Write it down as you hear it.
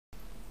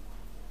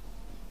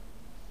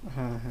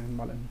হ্যাঁ হ্যাঁ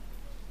বলেন।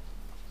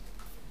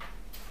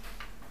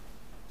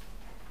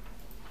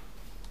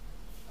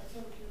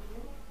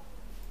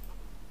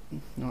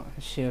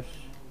 শিওর।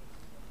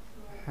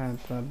 হ্যাঁ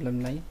প্রবলেম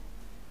নাই।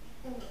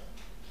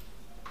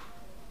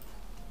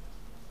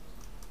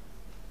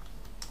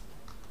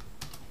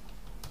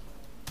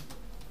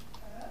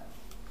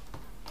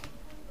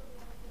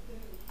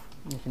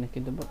 এখানে কি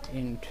দেবো,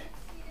 int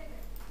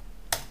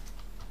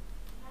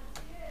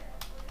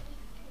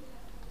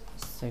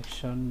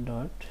section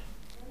dot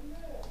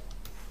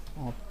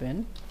open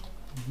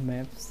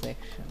map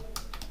section.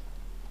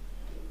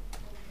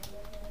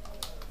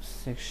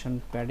 Section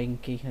padding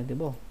কি এখানে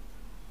দেবো?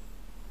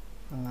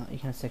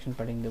 এখানে সেকশন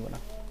প্যাডিং দেবো না,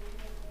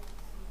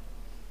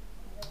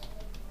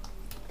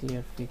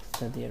 ক্লিয়ার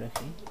ফিক্সটা দিয়ে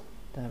রাখি।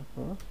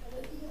 তারপর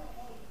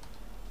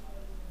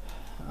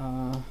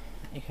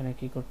এখানে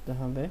কি করতে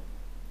হবে,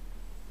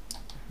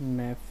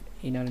 ম্যাপ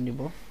ইনার নিব,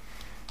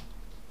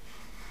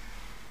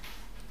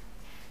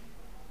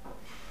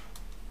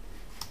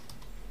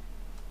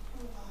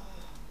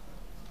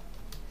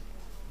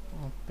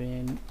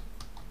 ওপেন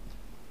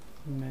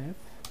ম্যাপ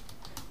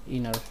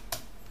ইনার,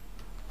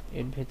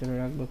 এর ভেতরে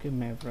রাখবো কি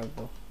ম্যাপ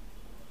রাখবো।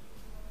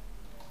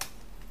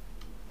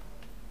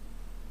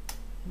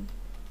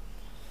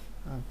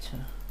 আচ্ছা,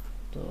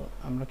 তো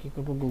আমরা কি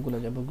করব, গুগলে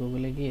যাব,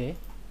 গুগলে গিয়ে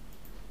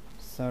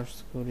সার্চ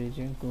করি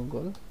যে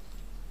গুগল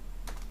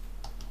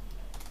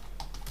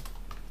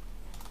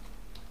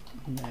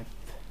ম্যাপ।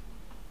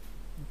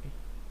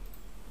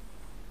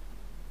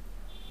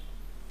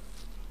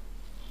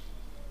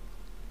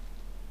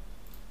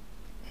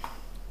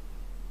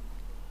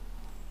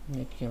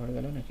 নেট কি আবার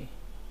গেল নাকি?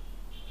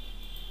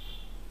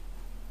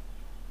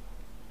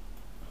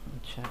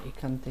 আচ্ছা,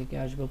 এখান থেকে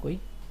আসবো কই,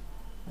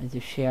 এই যে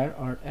শেয়ার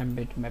অর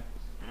এমবেড ম্যাপ।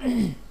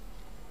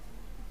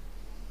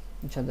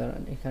 আচ্ছা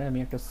দাঁড়ান, এখানে আমি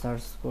একটা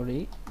সার্চ করি,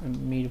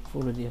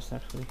 মিরপুর দিয়ে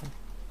সার্চ করি, এখানে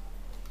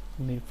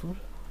মিরপুর।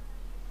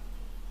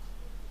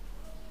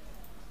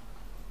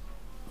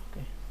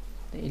 ওকে,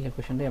 তো এই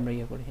লোকেশনটাই আমরা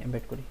ইয়ে করি,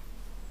 এমবেড করি।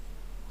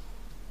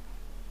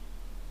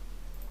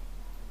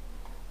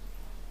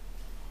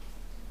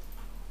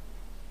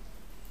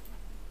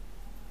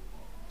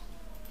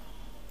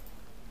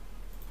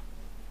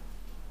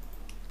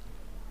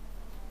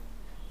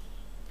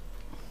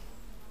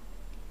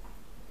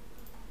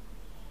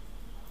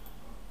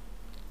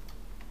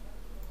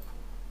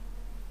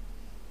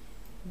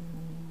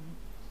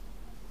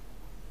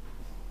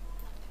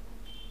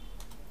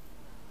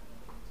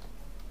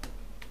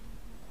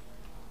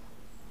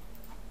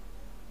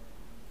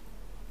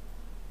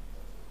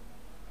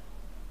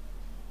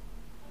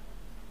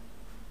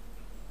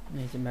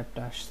 এই যে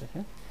ম্যাপটা আসছে।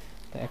 হ্যাঁ,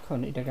 তো এখন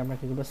এটাকে আমরা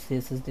কি করবো,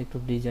 সিএসএস দিয়ে একটু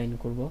ডিজাইন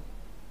করব।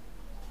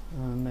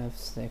 ম্যাপ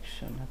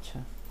সেকশন, আচ্ছা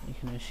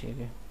এখানে এসে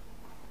আগে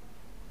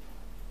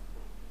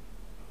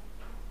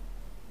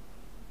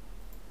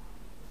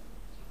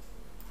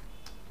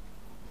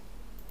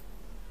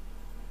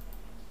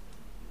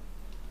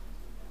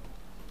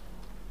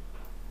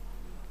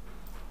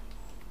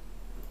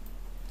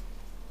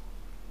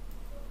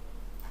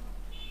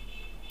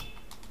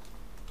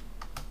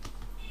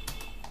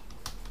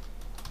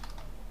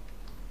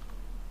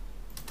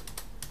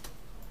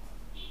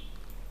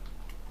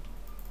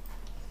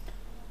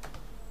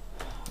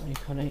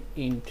এখানে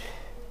ইন্ট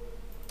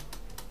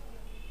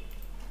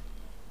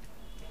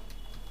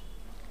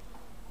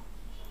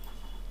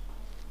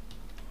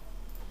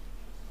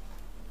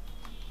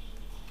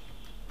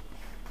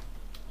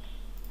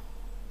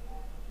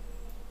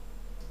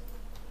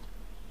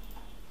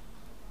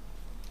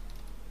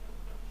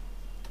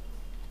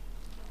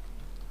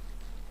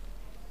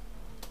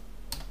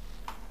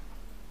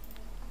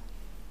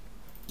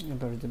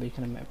এবার দেবো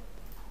এখানে ম্যাপ,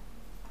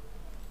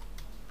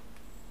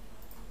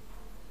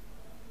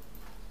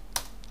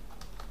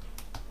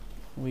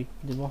 উইথ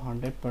দেব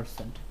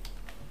 100%।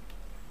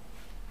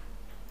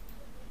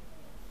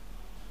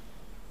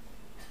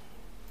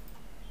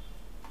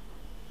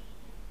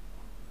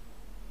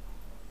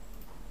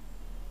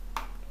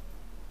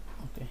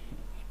 ওকে,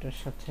 এটার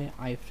সাথে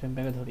আই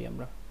ফ্রেমটাকে ধরি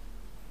আমরা।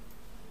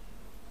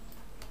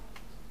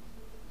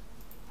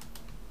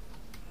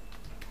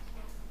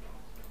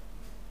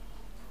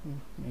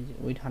 এই যে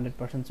উইথ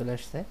 100% চলে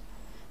আসছে।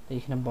 তো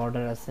এখানে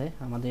বর্ডার আছে,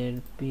 আমাদের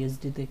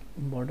পিএইচডিতে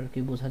বর্ডার কি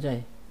বোঝা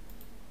যায়?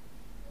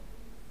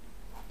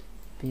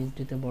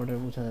 পিএইচডিতে বর্ডার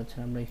বোঝা যাচ্ছে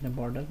না, আমরা এখানে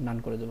বর্ডার নান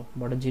করে দেবো,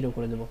 বর্ডার 0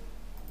 করে দেবো,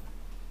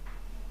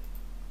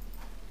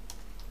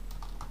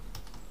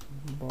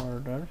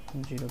 বর্ডার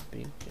 0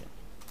 পিক্সেল।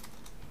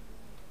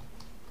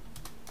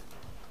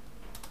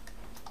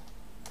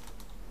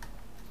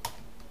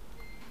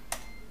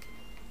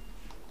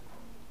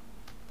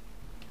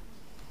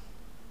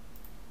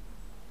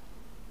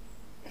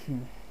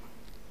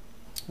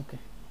 ওকে,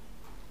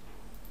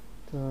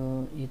 তো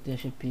এতে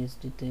আসে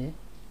পিএইচডিতে,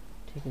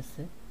 ঠিক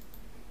আছে।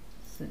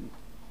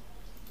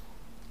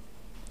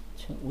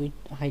 আচ্ছা, উইথ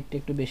হাইটটা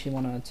একটু বেশি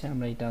মনে হচ্ছে,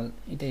 আমরা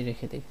এটাই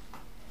রেখে দিই,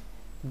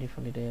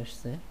 ডিফল্ট এটাই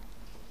আসছে।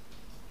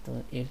 তো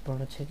এরপর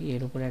হচ্ছে কি,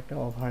 এর উপরে একটা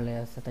ওভারলে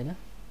আছে তাই না,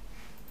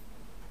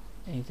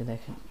 এই যে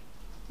দেখেন।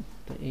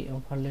 তো তো এই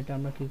ওভারলেটা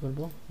আমরা কি করব,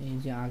 এই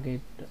যে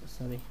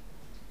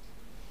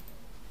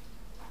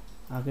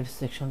আগের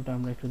সেকশনটা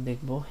আমরা একটু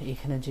দেখব।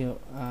 এখানে যে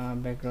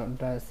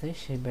ব্যাকগ্রাউন্ডটা আছে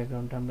সেই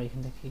ব্যাকগ্রাউন্ডটা আমরা এখান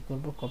থেকে কি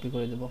করব, কপি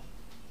করে দেব।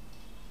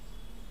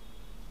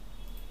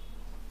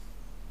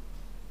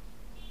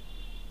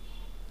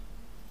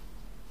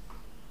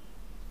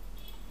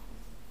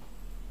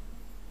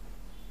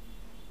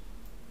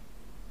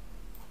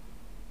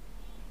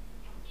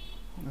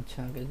 আচ্ছা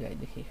আগে যাই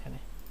দেখি এখানে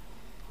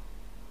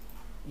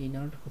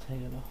ইনার কোথায়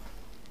গেল।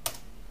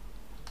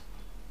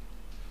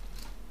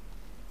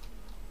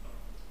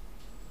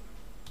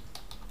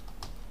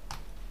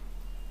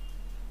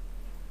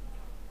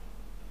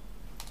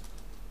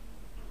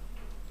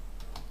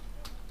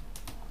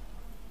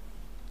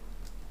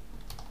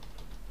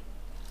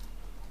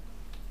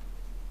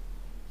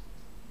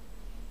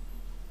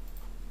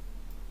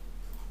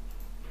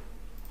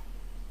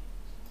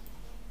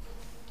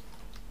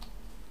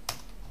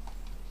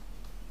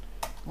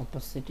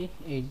 অপাসিটি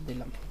 8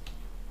 দিলাম।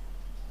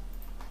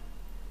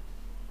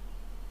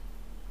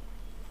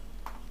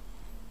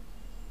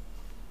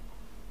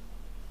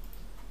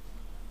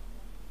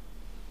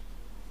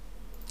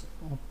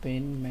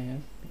 ওপেন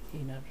ম্যাপ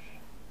ইনার,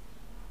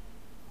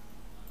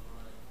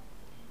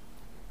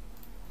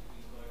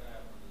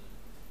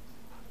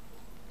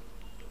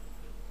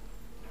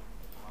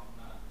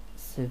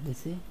 সেভ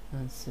দিছি।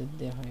 হ্যাঁ সেভ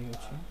দেওয়া হয়ে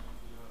গেছে।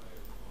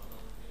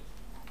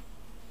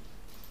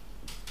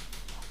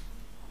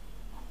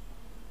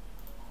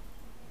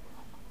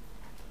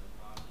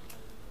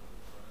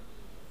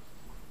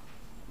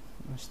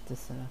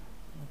 আসতেছে না,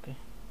 ওকে।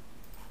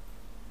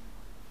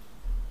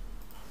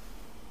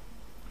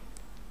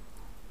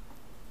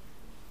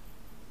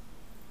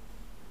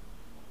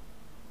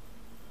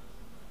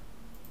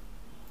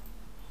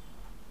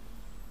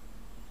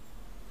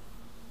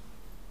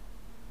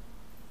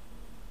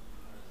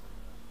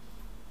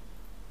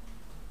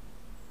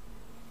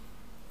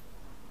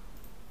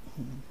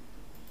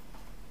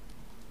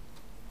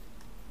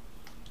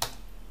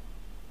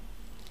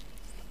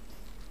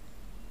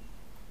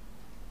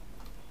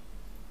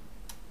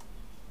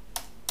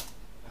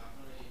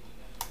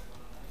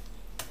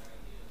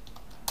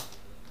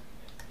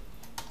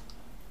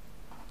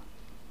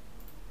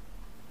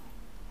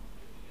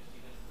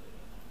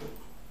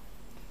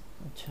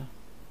 আচ্ছা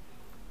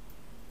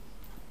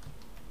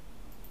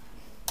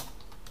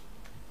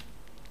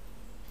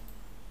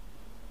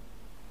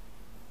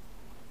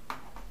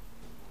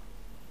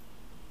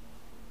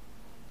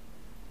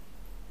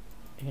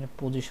এখানে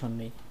পজিশন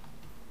নেই,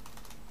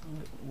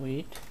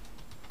 ওয়েট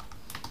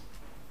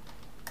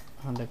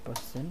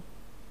 100%,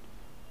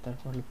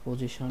 তারপর হলো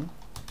পজিশন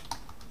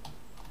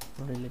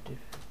রিলেটিভ।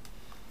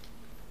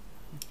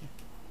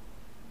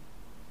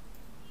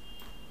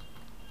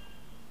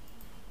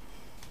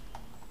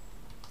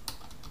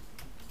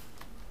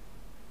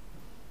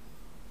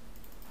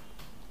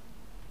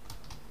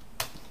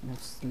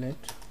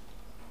 select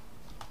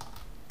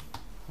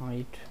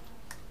height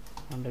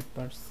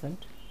 100%,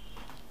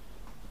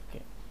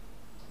 ওকে।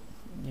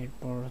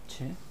 এরপর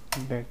হচ্ছে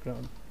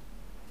ব্যাকগ্রাউন্ড,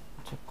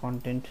 আচ্ছা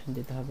কন্টেন্ট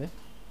দিতে হবে।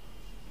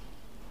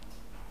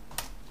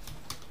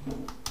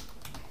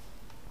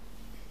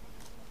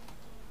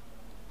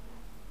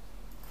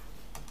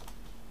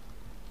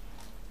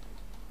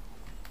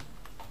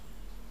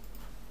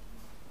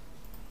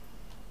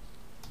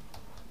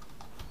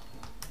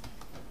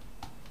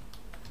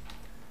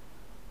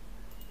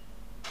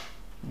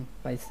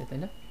 পাইছে তাই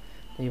না?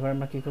 তো এবার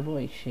আমরা কি করবো,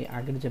 সেই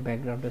আগের যে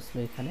ব্যাকগ্রাউন্ডটা ছিল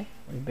এখানে,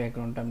 ওই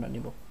ব্যাকগ্রাউন্ডটা আমরা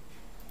নিব।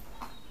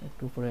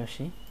 একটু উপরে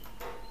আসি,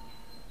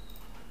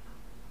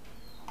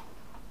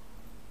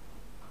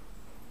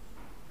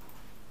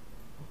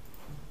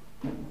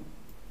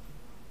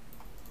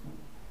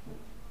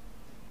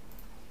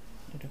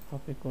 এটা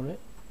কপি করে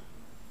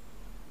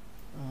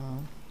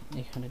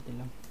এখানে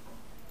দিলাম।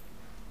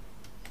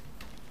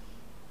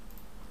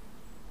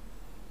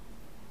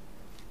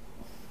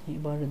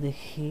 এবার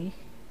দেখি,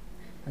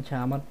 আচ্ছা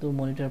আমার তো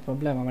মনিটর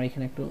প্রবলেম, আমার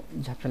এখানে একটু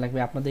ঝাপসা লাগবে।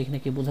 আপনাদের এখানে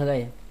কি বোঝা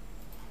যায়?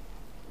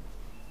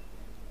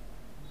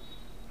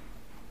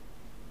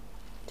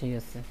 ঠিক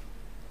আছে।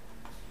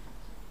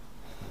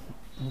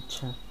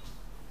 আচ্ছা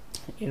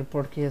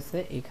এরপর কি আছে,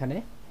 এখানে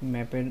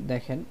ম্যাপের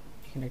দেখেন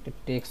এখানে একটা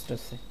টেক্সট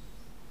আছে,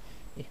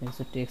 এখানে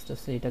কিছু টেক্সট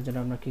আছে। এটার জন্য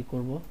আমরা কি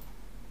করব,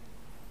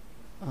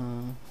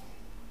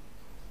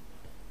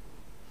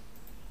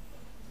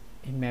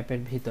 এই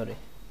ম্যাপের ভিতরে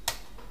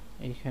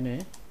এইখানে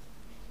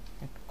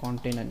একটা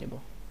কন্টেইনার নেব,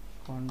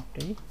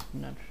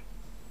 কন্টেইনার,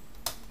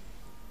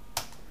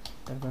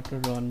 তারপর একটা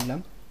র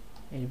নিলাম।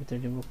 এর ভিতরে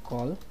নেব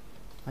call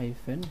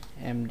hyphen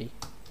MD,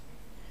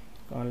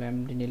 call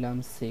MD নিলাম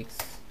 6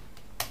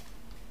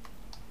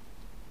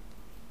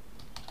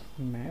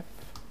 ম্যাপ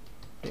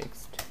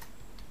টেক্সট।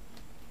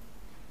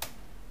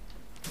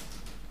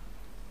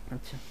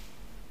 আচ্ছা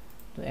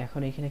তো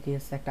এখন এখানে কি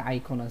আছে, একটা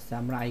আইকন আছে।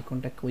 আমরা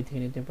আইকনটা কই থেকে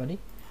নিতে পারি,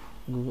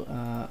 গুগল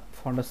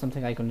ফাউন্ডেশন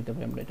থেকে আইকন নিতে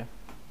পারি আমরা। এটা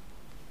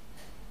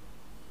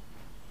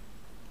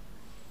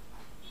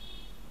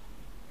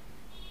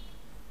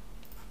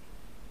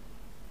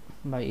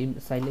বা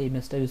চাইলে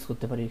ইমেজটা ইউজ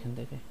করতে পারি এখান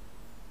থেকে।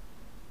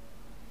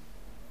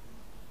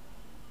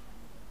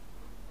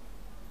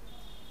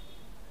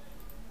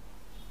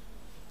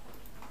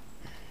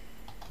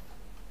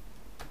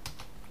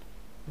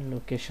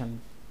 লোকেশন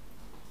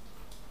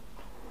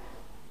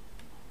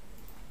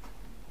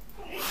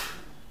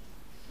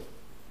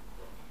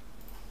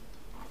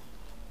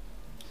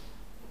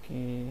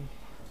ওকে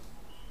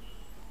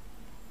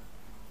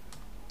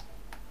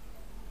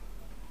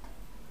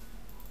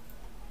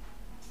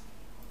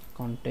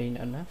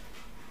কন্টেইনার না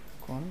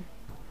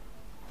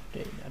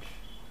কন্টেইনার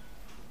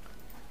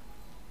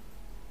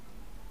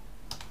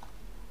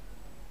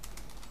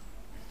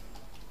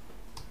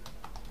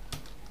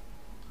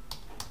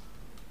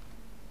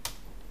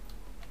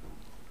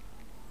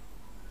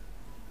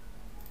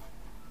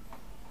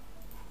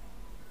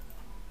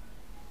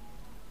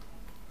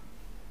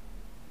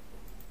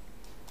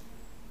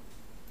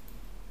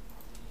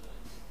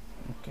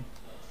ওকে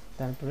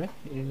তারপরে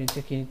এর নিচে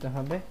কি নিতে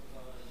হবে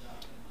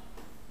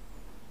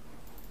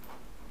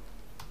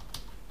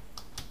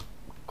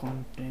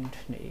কন্টেন্ট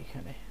নেই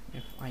এখানে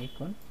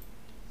আইকন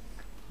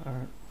আর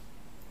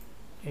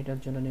এটার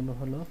জন্য নেব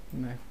হলো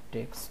ম্যাপ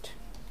টেক্সট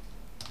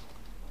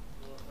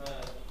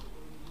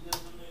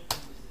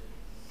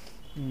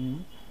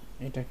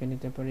এটাকে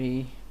নিতে পারি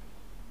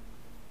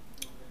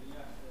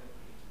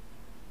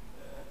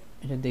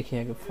এটা দেখি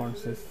আগে ফন্ট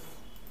সাইজ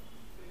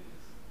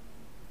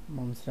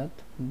মনসরাত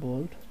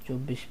বোল্ড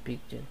 24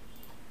 পিক্সেল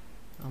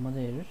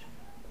আমাদের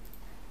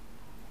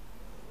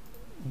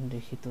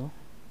দেখি তো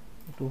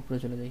একটু উপরে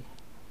চলে যাই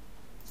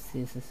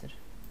সিএসএস এর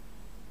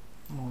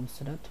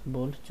মনসরাত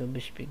বোল্ড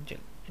 24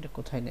 পিক্সেল এটা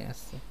কোথায় নিয়ে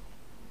আসছে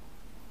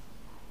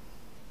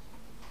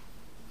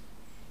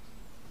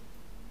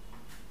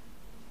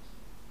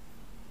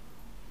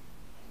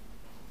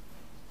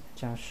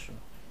চারশো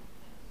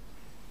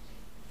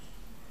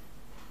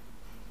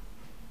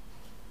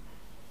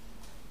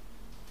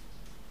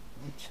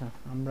আচ্ছা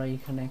আমরা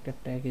এখানে একটা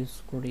ট্যাগ ইউজ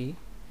করি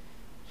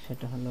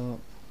সেটা হলো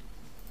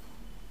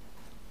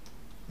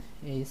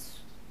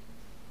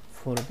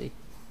h4d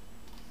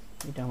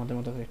এটা আমাদের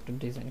মতো করে একটু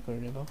ডিজাইন করে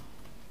নেব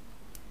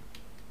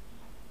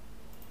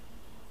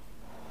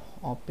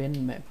ওপেন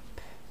ম্যাপ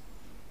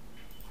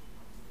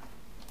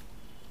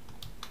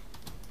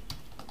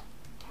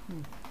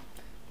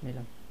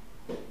নিলাম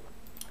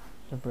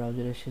তো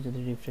ব্রাউজারে এসে যদি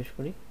রিফ্রেশ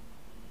করি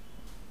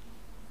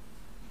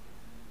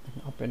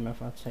ওপেন ম্যাপ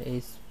আচ্ছা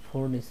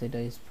h4 নিচে এটা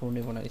h4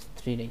 নেব না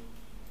h3 নেই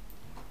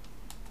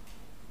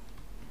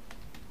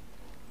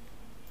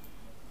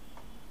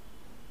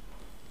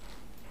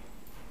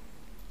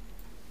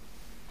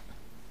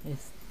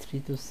h3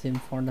 তো সেম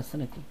ফন্ট আছে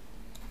নাকি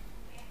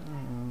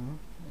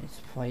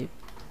h5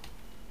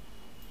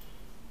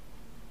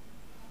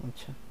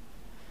 আচ্ছা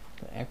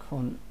তো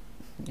এখন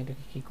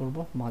এটাকে কি করব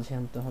মাঝে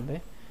আনতে হবে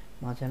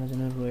মাঝে আনার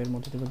জন্য রো এর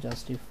মধ্যে দেব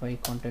জাস্টিফাই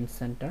কন্টেন্ট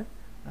সেন্টার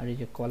আর এই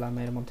যে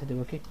কলামের মধ্যে দেব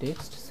কি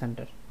টেক্সট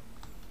সেন্টার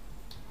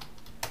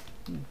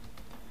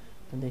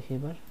তো দেখি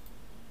এবার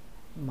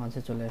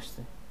মাঝে চলে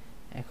আসছে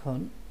এখন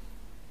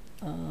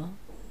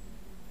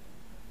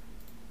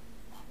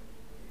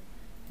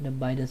এটা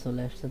বাইরে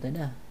চলে আসছে তাই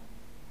না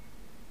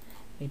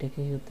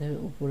এটাকে হতে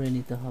উপরে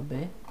নিতে হবে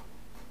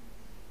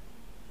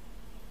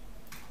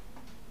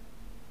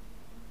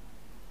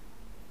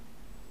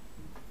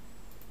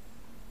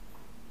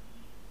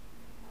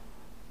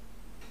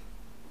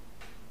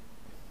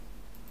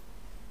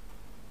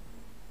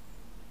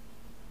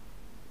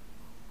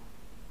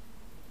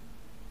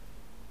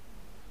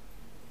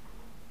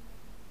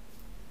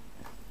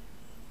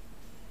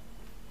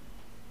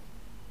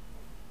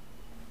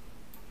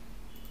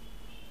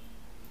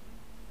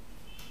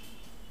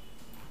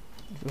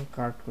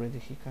কাট করে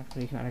দেখি কাট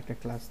করে এখানে আরেকটা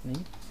ক্লাস নেই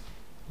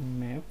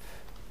ম্যাপ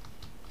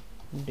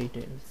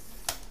ডিটেইলস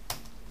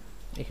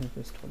এখানে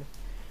পেস্ট করে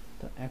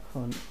তো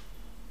এখন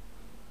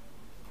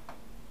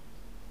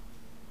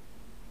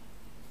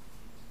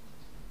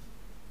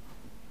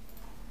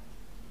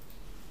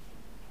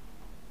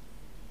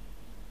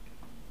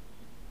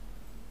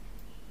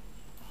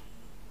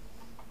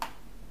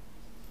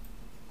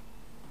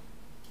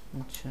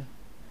আচ্ছা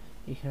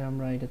এখানে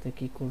আমরা এটাতে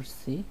কি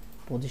করছি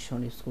পজিশন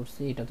ইউজ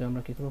করছি এটাতে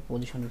আমরা কি করব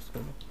পজিশন ইউজ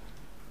করব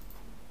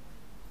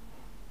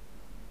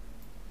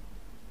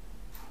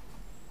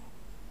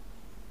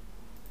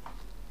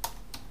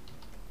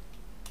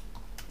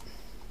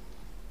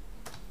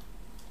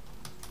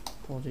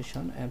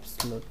position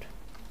absolute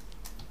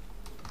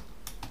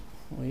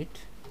with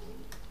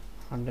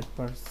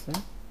 100%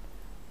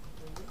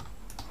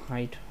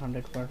 height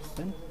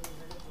 100%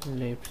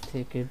 left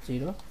থেকে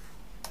 0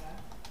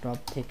 টপ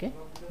থেকে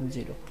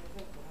 0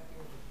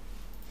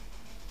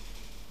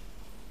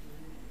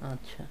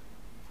 আচ্ছা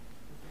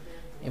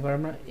এবার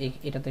আমরা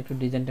এটাতে একটু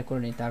ডিজাইনটা করে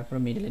নিই তারপর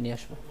মিডলে নিয়ে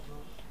আসবো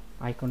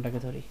আইকনটাকে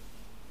ধরি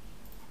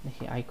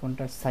দেখি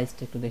আইকনটার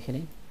সাইজটা একটু দেখে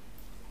নিই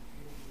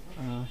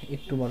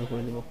একটু বড়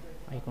করে দেব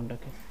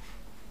আইকনটাকে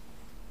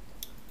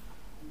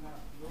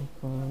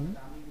আইকন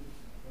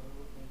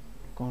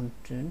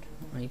কন্টেন্ট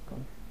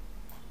আইকন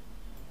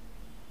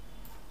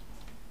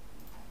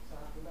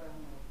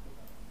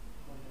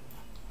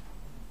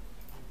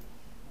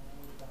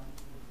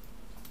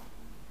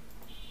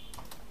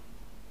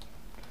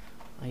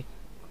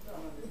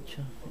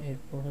আচ্ছা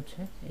এরপর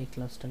হচ্ছে এই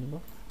ক্লাসটা নিব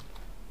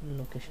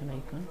লোকেশন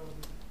আইকন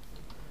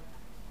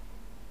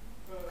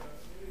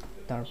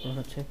তারপর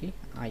হচ্ছে কি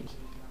আই,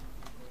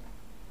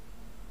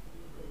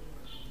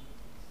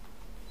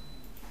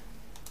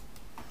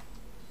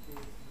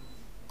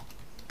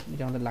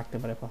 এটা আমাদের লাগতে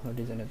পারে কখনো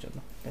ডিজাইনের জন্য,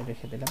 তাই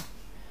রেখে দিলাম।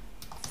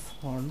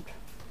 ফন্ট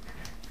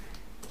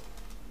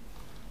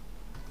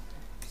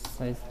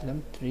সাইজ দিলাম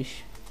 30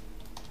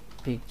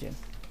 পিক্সেল,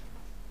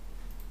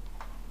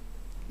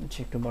 আচ্ছা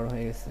একটু বড়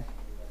হয়ে গেছে।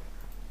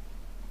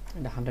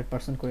 এটা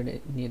 100% করে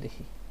নিয়ে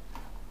দেখি।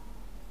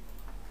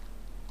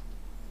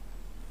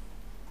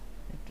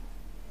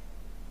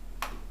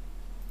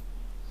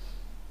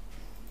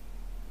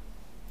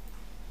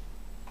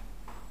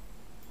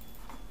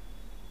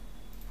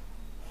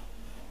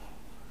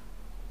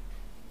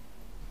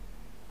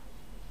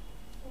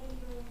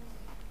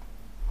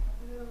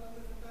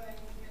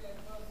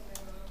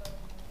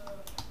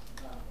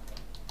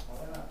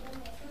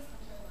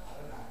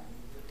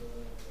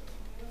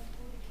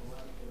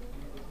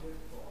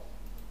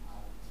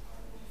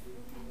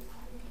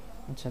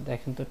 আচ্ছা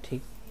দেখেন তো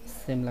ঠিক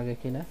সেম লাগে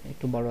কিনা,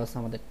 একটু বড় আছে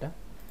আমাদেরটা,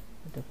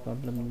 এটা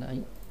প্রবলেম নাই,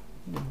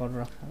 বড়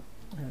রাখা,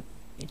 হ্যাঁ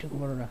এটুকু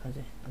বড় রাখা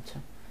যায়। আচ্ছা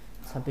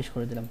 26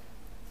 করে দিলাম।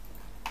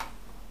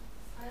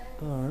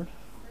 পর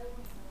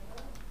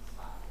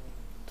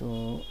তো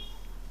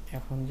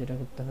এখন যেটা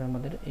করতে হবে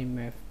আমাদের এই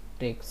ম্যাপ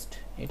টেক্সট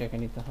এটাকে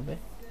নিতে হবে,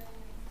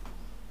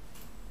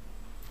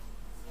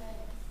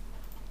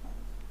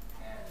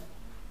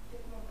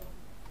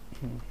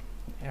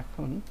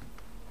 এখন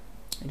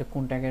এটা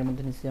কোন ট্যাগের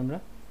মধ্যে নিচ্ছি আমরা,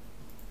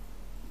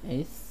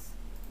 S5,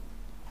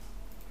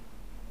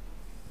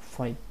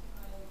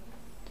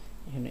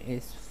 এখানে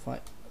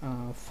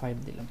S5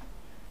 দিলাম।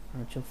 আর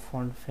হচ্ছে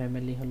ফন্ট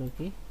ফ্যামিলি হলো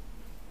কি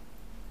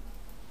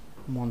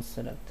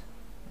মনসেরাত।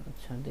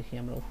 আচ্ছা দেখি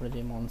আমরা উপরে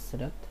যে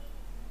মনসেরাত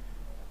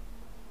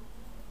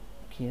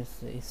কি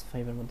আছে, S5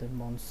 এর মধ্যে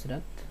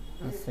মনসেরাত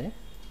আছে।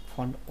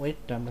 ফন্ট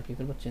ওয়েটটা আমরা কি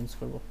করব, চেঞ্জ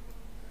করব,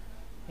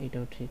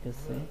 এইটাও ঠিক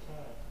আছে।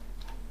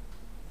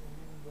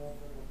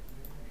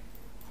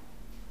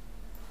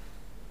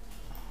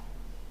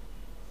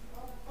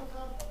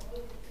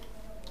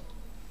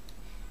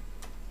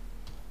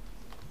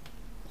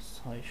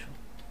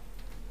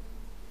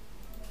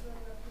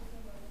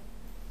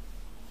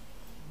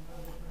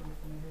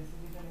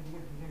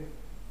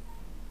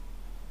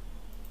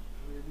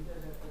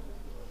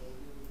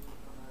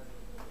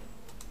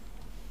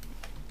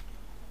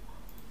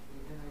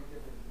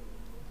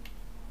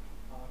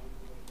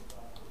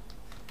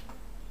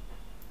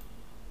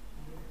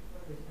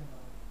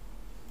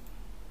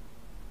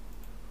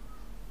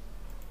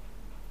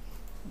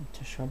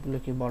 আচ্ছা সবগুলো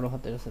কি বড়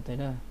হাতের আছে তাই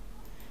না,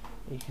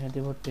 এখানে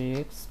দেব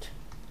টেক্সট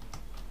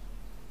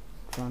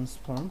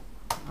ট্রান্সফর্ম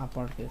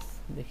আপার কেস,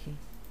 দেখি।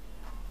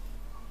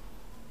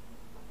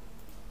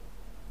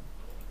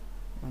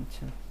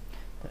 আচ্ছা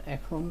তো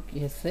এখন কি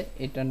হচ্ছে,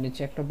 এটার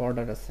নিচে একটা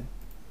বর্ডার আছে,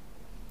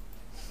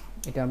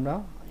 এটা আমরা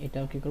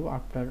এটাও কি করব,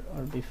 আফটার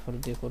আর বিফোর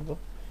দিয়ে করব।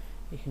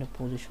 এখানে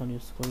পজিশন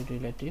ইউজ করি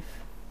রিলেটিভ,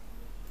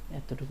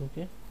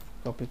 এতটুকুকে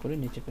কপি করে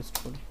নিচে পেস্ট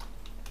করি।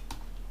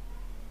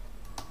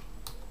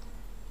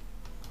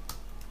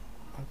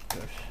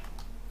 আফটার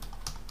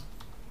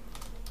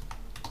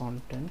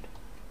কন্টেন্ট,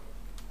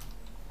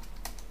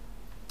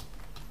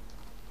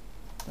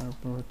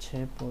 তারপর হচ্ছে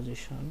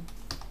পজিশন,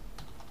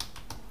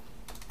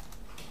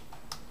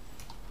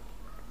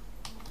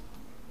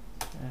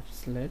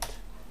 অ্যাপসলেট,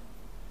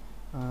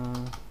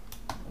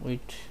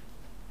 উইট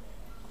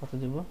কত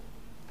দেব,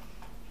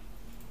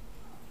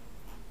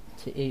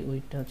 আচ্ছা এই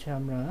উইটটা হচ্ছে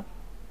আমরা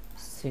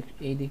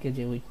এই দিকে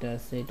যে উইটটা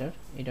আছে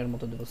এটার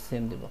মতো দেব,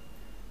 সেম দেব।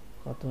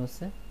 কত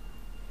আছে,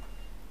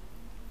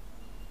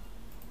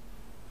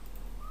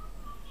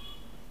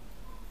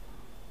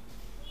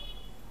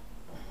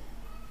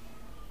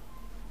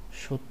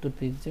 70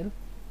 পিক্সেল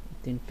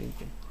 3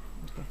 পিক্সেল।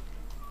 ওকে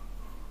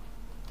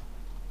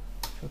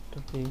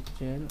 70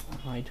 পিক্সেল,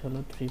 হাইট হলো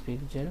 3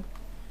 পিক্সেল,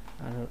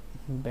 আর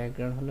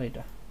ব্যাকগ্রাউন্ড হলো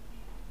এটা।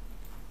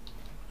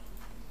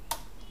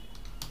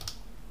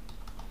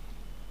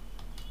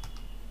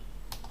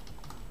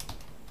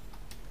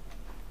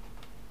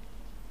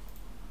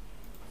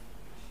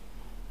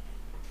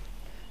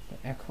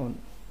 এখন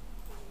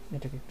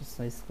এটাকে একটু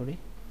সাইজ করি,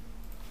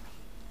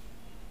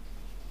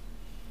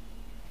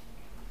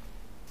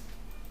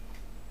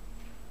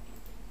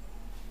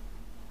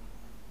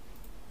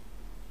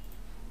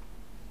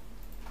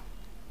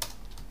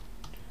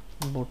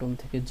 বটম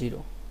থেকে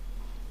 0,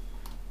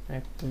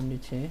 একদম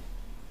নিচে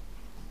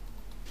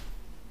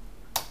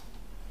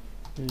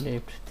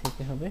লেফট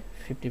থেকে হবে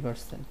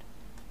 50%,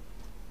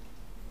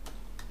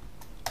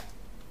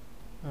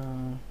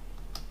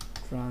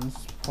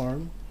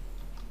 ট্রান্সফর্ম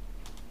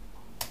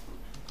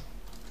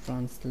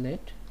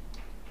ট্রান্সলেট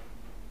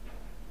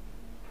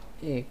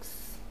এক্স,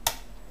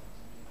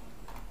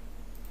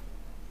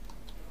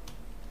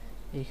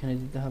 এখানে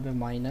দিতে হবে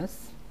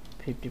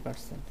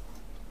 -50%।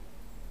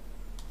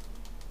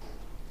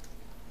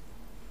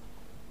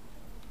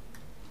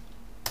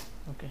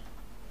 ওকে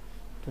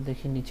তো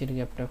দেখি নিচের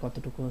গ্যাপটা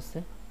কতটুকু আছে,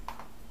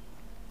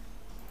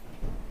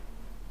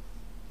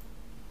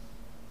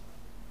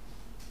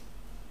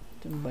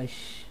 22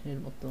 এর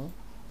মতো।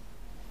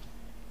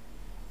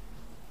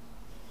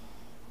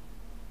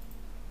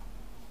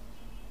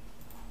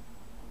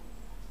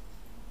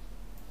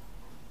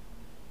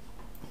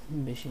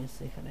 বেশি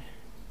আছে এখানে।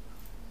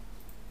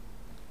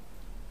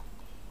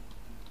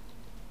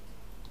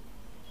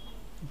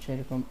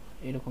 সেরকম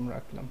এরকম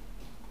রাখলাম।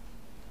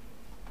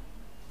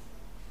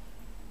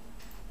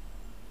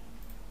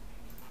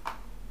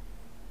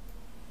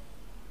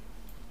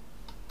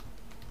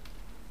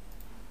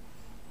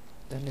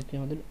 তাহলে কি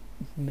আমাদের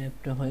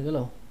ম্যাপটা হয়ে গেল?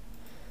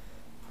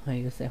 হয়ে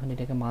গেছে। এখন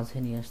এটাকে মাঝে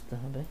নিয়ে আসতে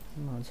হবে।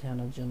 মাঝে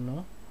আনার জন্য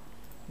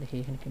দেখি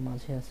এখানে কি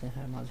মাঝে আছে।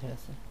 হ্যাঁ, মাঝে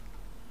আছে।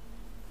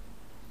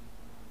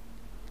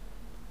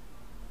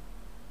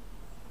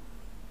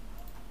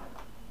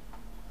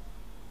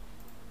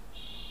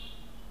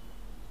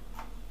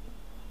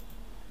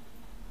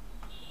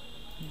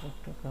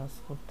 একটা কাজ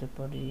করতে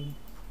পারি,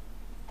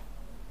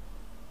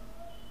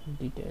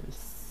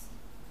 ডিটেলস,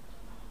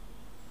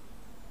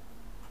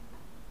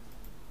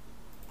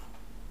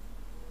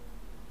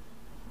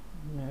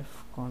 ম্যাপ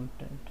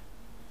কন্টেন্ট,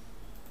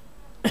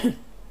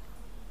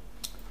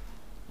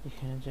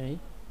 এখানে যাই,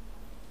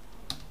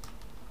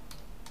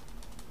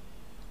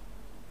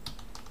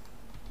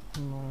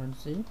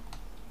 margin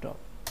top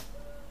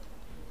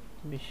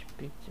 20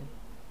 pixel.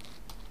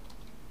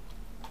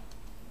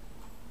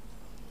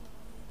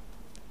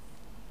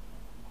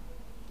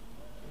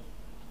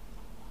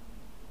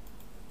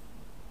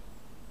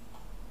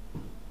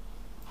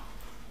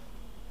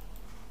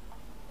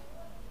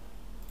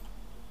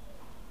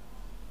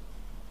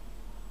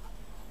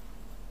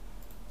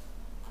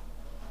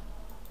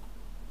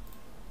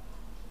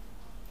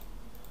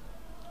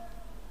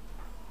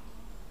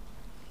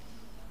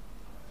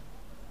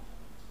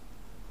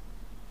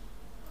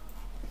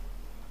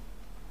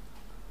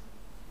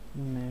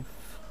 Map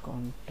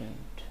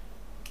content,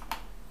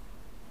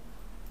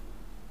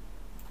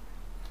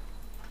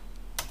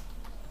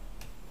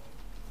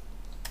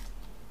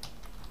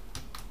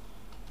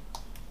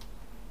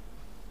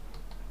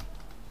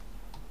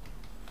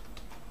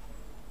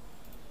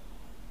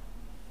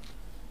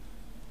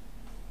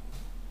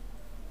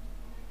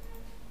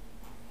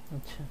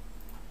 আচ্ছা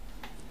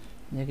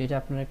এটা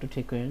আপনারা একটু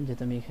ঠিক করেন,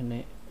 যেহেতু আমি এখানে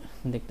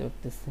দেখতে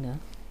পাচ্ছি না।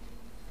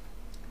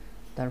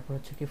 তারপর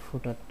হচ্ছে কি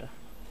ফুটারটা,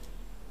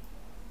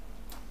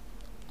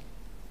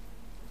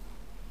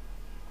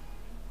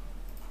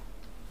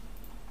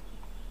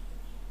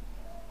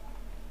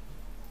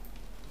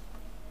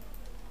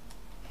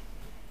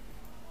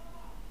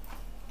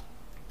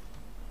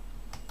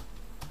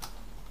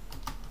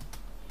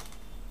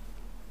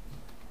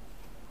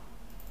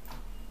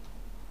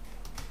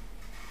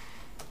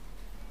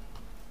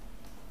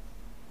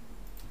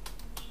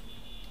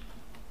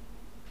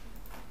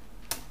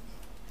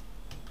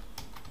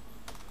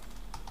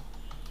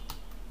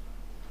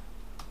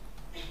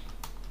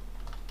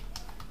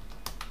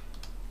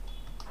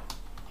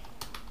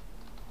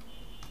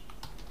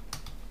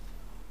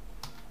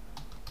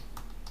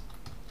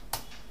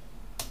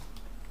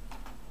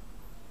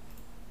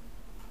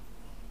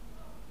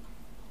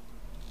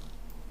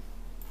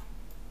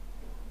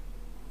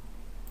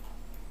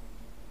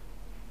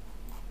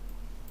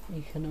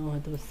 এখানেও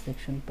হয়তো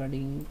সেকশন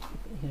প্যাডিং,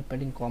 এখানে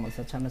প্যাডিং কম আছে।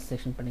 আচ্ছা আমরা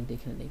সেকশন প্যাডিং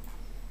দেখে নিই।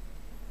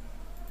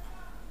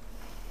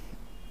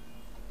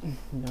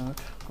 ডট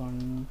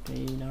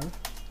কন্টেইনার,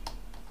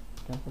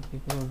 তারপর কি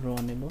করবো, র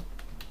নেব।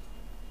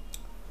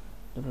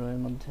 তো র এর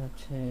মধ্যে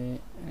হচ্ছে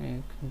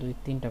 1 2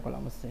 3টা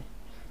কলাম আছে।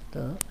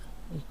 তো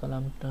এই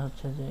কলামটা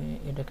হচ্ছে যে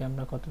এটাকে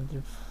আমরা কত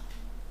দিই,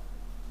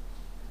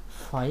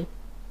 5,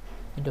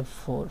 এটা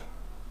 4,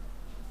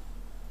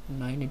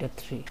 9, এটা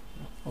 3।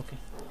 ওকে,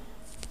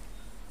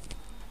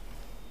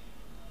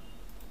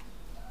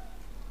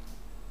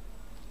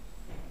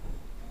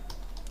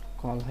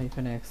 call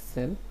hyphen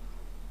Excel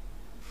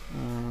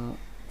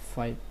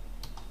 5,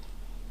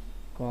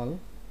 call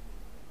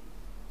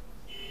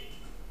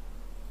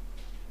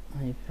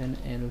hyphen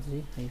LG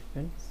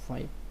hyphen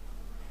 5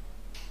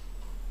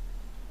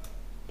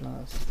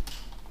 plus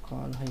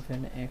call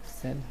hyphen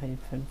Excel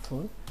hyphen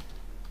 4,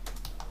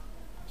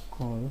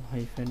 call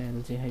hyphen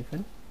LG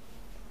hyphen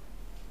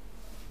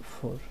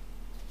 4।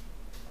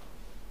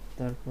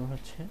 তারপর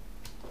হচ্ছে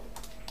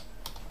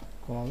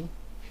কল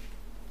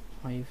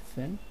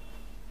হাইফেন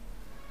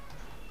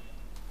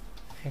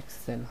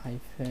এক্সেল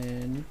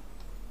হাইফেন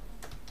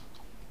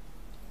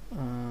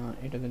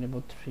এটাকে নেব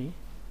 3,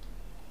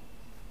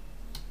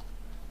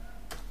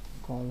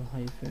 কল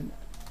হাইফেন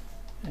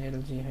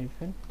এলজি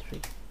হাইফেন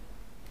 3।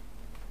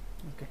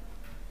 ওকে,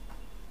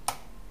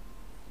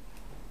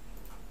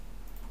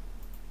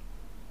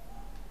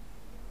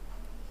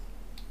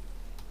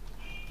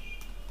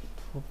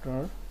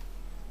 ফুটার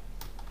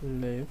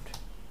লেফট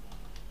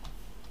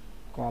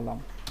কলাম।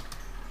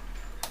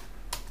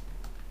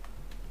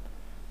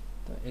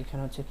 তো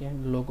এখানে হচ্ছে কি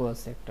লোগো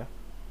আছে একটা,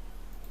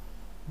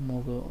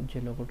 লোগো, যে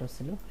লোগোটা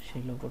ছিল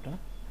সেই লোগোটা।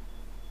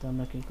 তো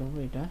আমরা কি করব,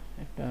 এটা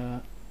একটা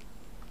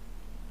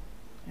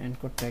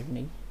অ্যানকর ট্যাগ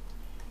নেই,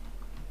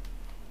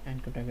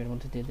 অ্যানকর ট্যাগের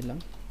মধ্যে দিয়ে দিলাম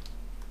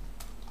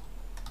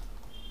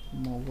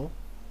লোগো।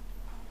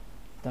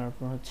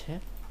 তারপর হচ্ছে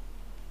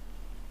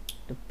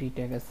একটা পি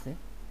ট্যাগ আছে।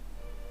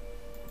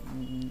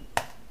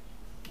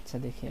 আচ্ছা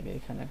দেখি আগে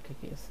এখানে আর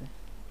কি আছে।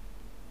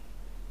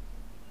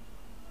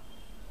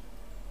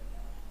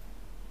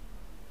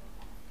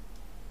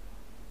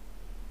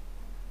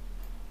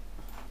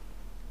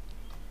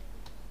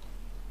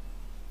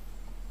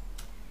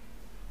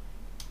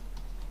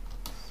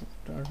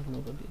 ফুটার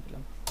লোগো দিয়ে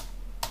দিলাম।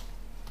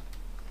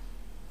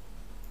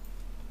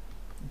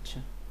 আচ্ছা,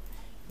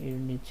 এর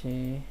নিচে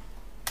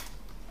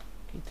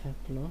কি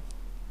থাকলো,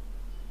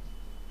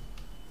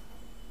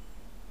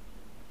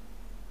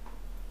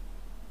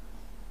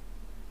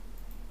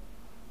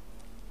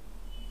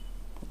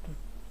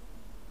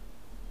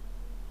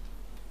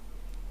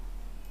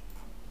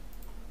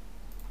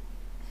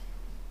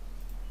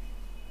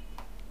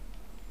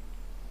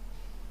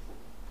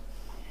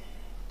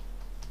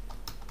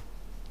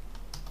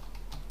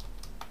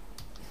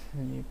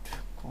 লেফট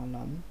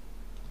কলাম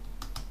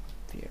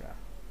পেরা।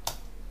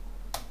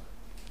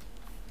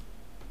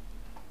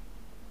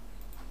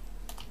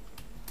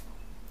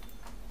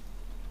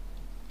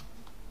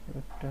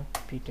 একটা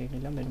পিটে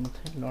নিলাম, এর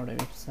মধ্যে লর্ড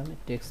এপসন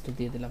টেক্সট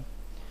দিয়ে দিলাম,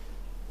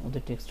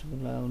 ওদের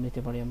টেক্সটগুলো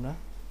নিতে পারি আমরা।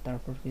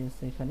 তারপর কি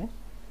আছে এখানে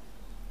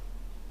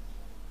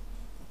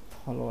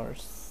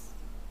ফলোয়ার্স।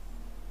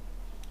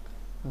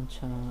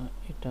 আচ্ছা,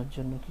 এটার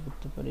জন্য কি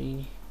করতে পারি,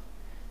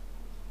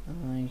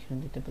 এখানে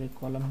দিতে পারি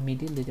কলাম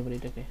মিডিল দিতে পারি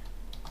এটাকে,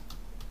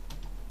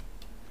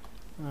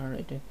 আর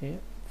এটাকে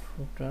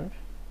ফুটার,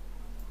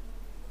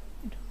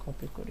 এটা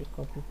কপি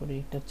করি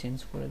এটা চেঞ্জ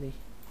করে দিই,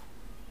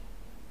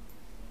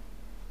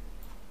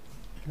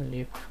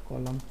 লেফট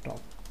কলাম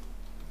টপ।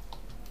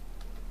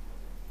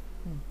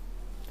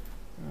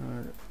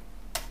 আর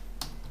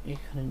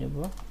এখানে নেব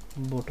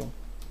বটম।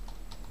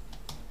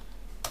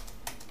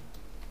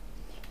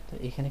 তো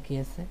এখানে কি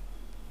আছে,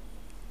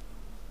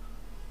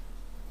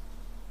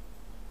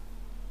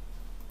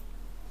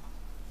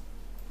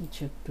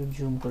 একটু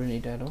জুম করে নিই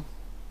এটা আরো,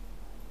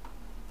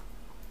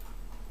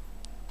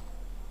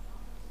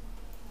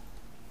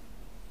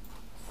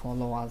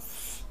 ফলো আস,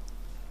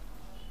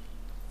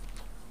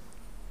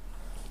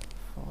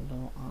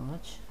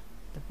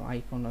 তারপর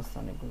আইকন আছে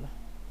অনেকগুলো,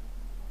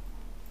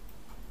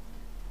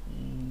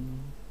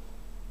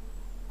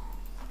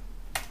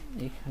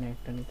 এখানে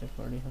একটা নিতে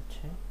পারি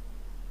হচ্ছে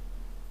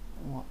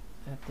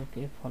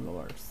এতকে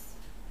ফলোয়ার্স।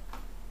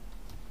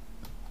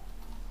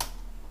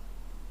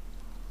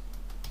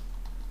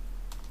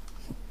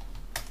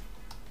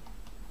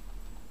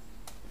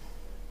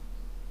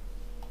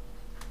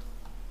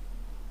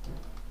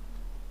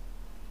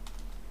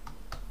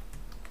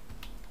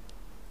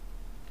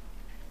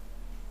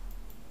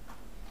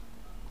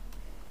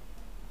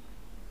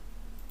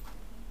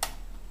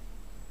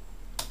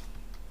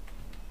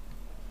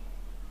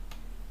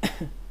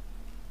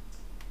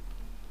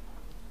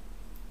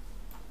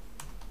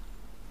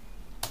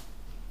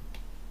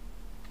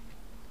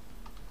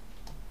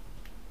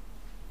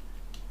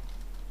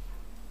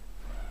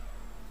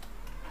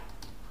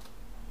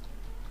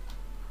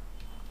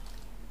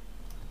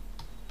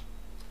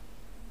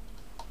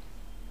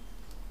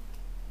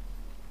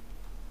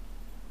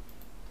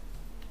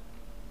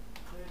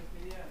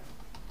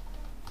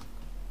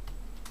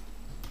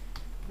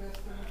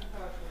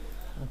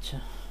 আচ্ছা,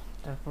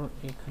 তারপর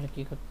এখানে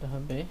কি করতে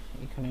হবে,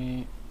 এখানে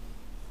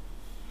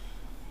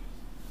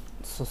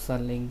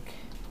সোশ্যাল লিঙ্ক,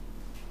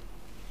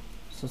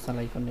 সোশ্যাল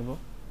আইকন নেব,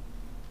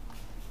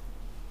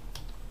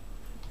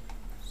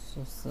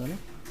 সোশ্যাল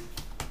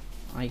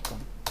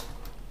আইকন।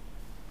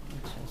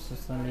 আচ্ছা,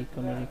 সোশ্যাল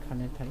আইকনের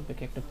এখানে থাকবে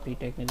কি একটা পি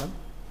ট্যাগ নিলাম,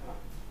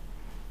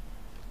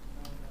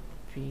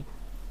 পি,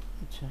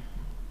 আচ্ছা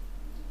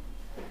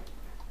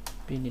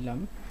পি নিলাম,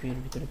 পির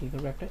ভিতরে কি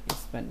করবো একটা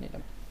স্প্যান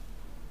নিলাম,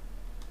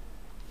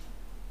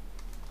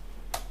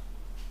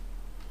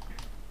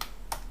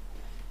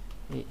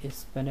 এই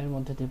স্প্যানের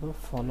মধ্যে দেব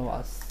ফলো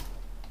আস।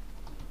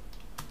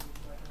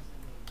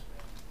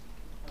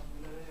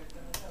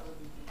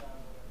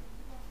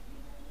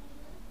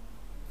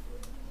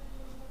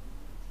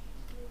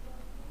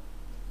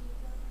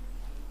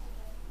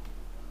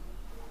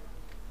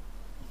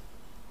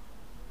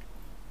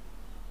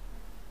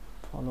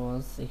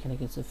 ফলোয়ার্স, এখানে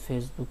কিছু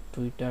Facebook,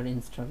 Twitter,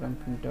 Instagram,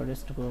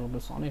 Pinterest, Google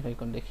plus অনেক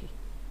আইকন দেখি।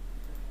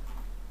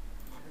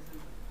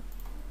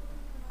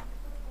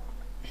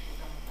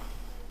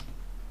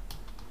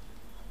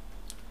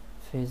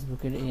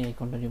 ফেসবুকের এই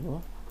আইকনটা নিব,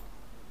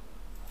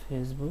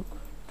 ফেসবুক,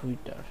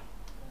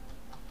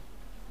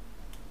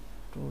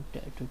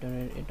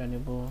 টুইটারের এটা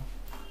নেব,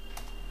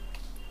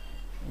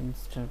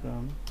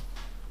 ইনস্টাগ্রাম,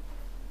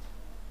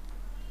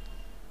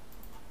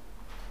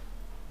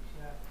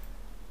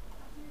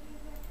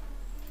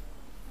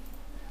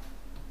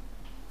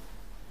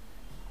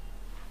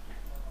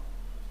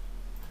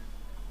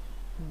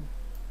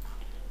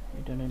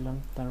 এটা নিলাম,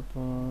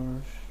 তারপর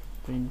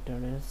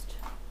প্রিন্টারেস্ট,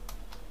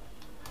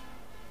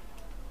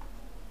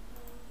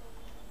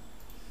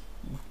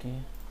 ওকে,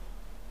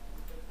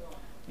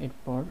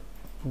 এরপর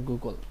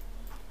গুগল,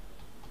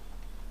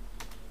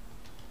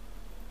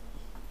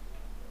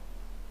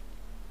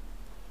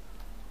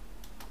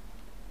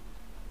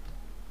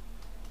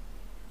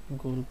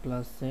 গুগল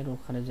প্লাসের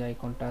ওখানে যে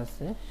আইকনটা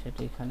আছে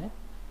সেটা এখানে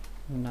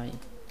নাই।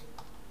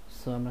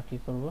 সো আমরা কি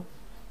করব,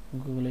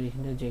 গুগলের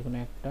এখানে যে কোনো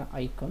একটা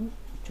আইকন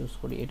চুজ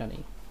করি, এটা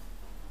নেই।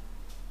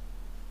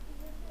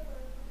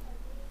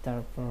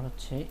 তারপর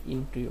হচ্ছে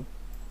ইউটিউব,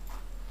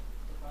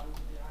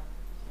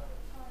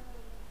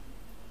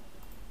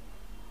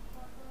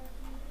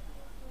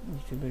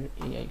 ইউটিউবের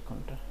এই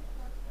আইকনটা,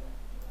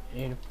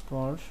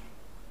 এরপর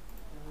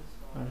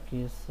আর কি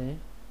আছে,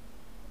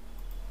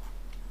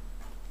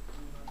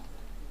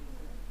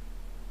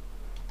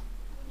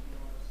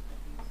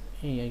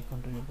 এই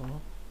আইকনটা নেব।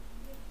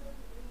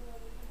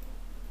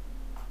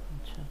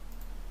 আচ্ছা,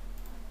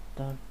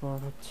 তারপর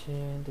হচ্ছে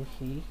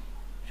দেখি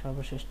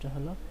সর্বশেষটা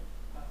হলো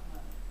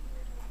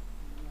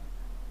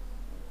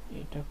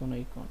এটা কোন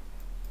আইকন,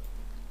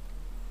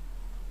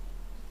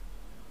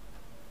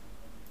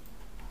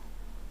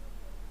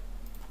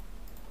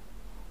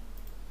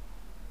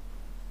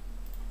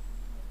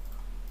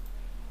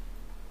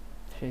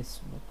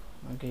 ফেসবুক।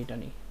 আগে এটা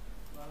নিই।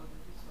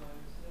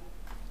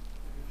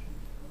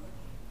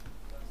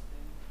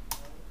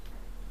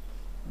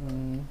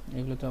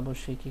 এগুলো তো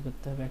অবশ্যই কি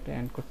করতে হবে, একটা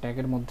অ্যানকর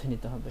ট্যাগের মধ্যে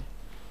নিতে হবে।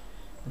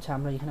 আচ্ছা,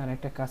 আমরা এখানে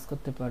আরেকটা কাজ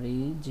করতে পারি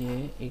যে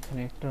এখানে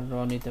একটা র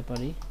নিতে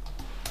পারি,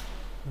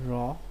 র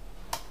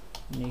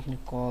এখানে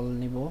কল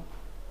নিব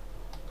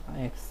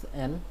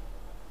এক্সএল,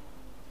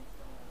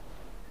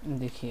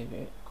 দেখি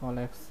কল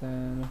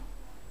এক্সএল,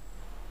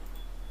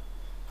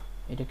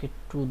 এটাকে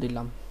 2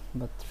 দিলাম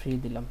বা 3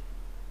 দিলাম,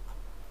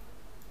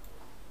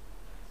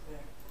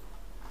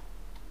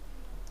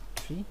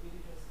 3,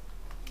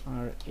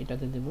 আর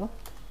এটাতে দেব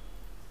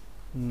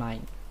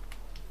 9।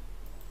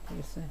 ঠিক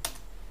আছে,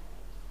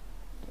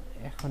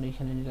 এখন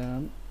এখানে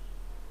নিলাম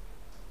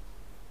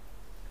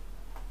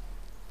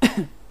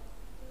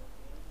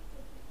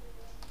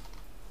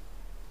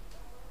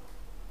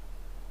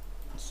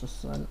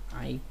সোশ্যাল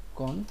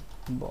আইকন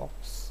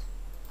বক্স,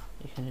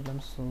 এখানে নিলাম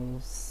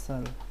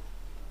সোশ্যাল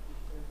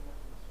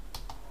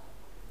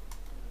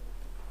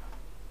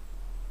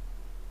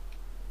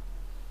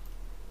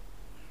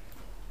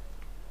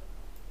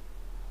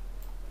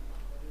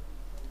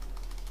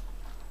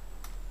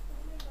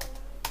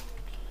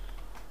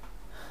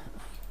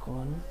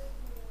আইকন।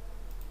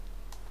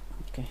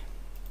 ওকে,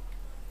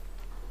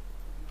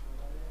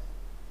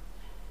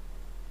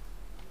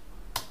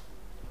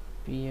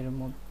 পি এর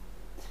মধ্যে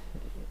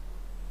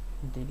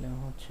দিলে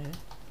হচ্ছে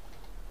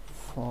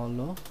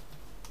ফলো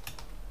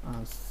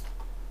আস,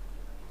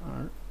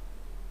 আর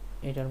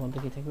এটার মধ্যে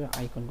কি থাকবে,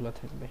 আইকনগুলো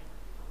থাকবে।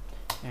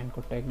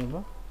 অ্যানকর ট্যাগ নিব,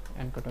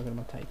 অ্যানকর ট্যাগের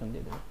মধ্যে আইকন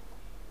দিয়ে দেব।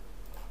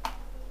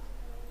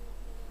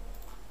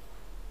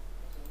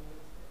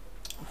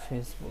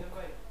 ফেসবুক,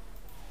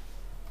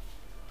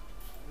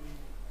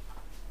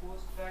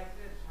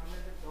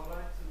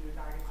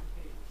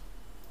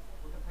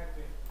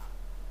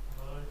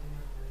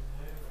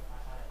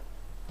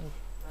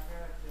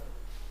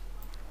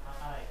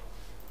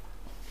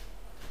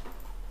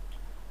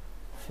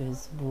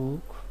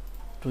 ফেসবুক,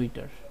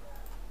 টুইটার,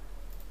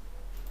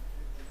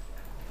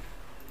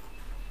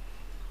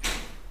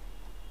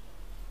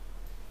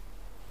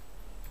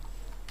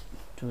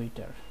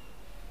 টুইটার,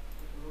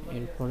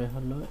 এরপরে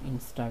হলো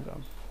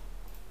ইনস্টাগ্রাম,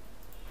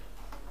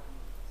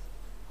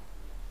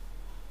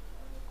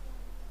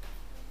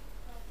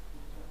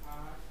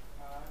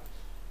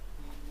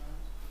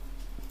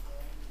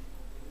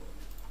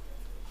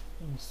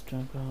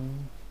 ইনস্টাগ্রাম,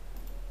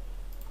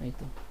 এই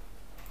তো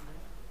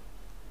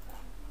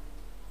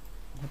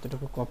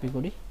এতটুকু কপি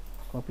করি,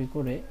 কপি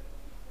করে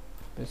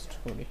পেস্ট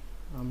করি,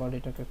 আবার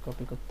এটাকে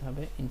কপি করতে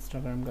হবে।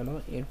 ইনস্টাগ্রাম গেল,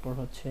 এরপর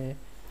হচ্ছে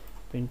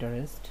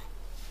প্রিন্টারেস্ট,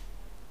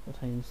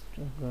 কোথায়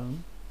ইনস্টাগ্রাম,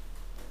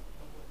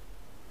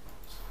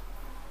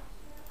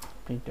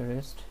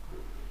 প্রিন্টারেস্ট,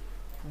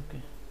 ওকে।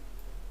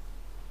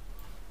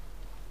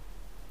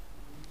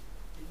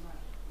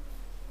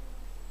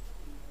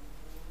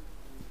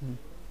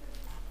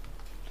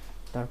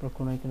 তারপর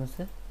কোন আইকন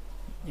আছে,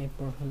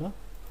 এরপর হলো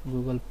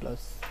গুগল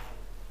প্লাস,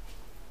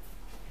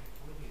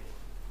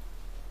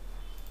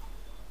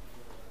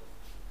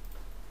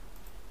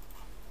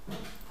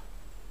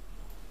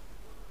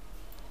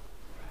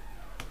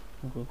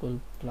 গুগল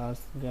প্লাস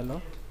গেল,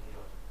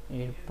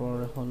 এরপর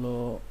হলো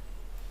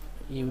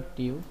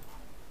ইউটিউব,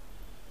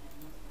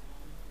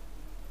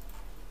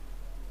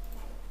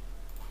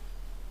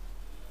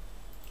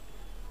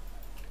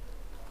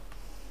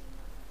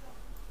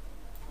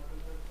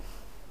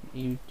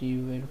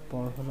 ইউটিউবের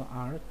পর হলো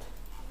আর্থ,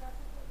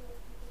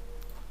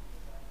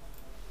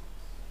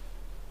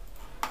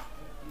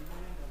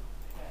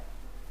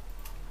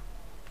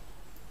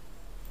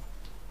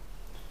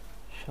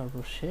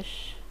 সর্বশেষ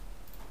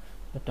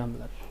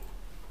টাম্বলার।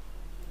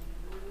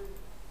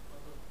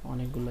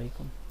 অনেকগুলো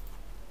আইকন।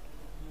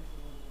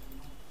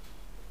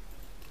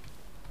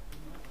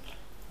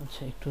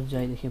 আচ্ছা, একটু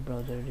যাই দেখি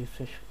ব্রাউজারে,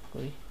 রিফ্রেশ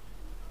করি,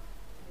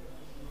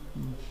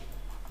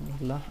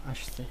 এগুলা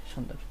আসছে,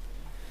 সুন্দর।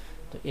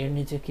 তো এর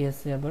নিচে কি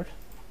আছে আবার,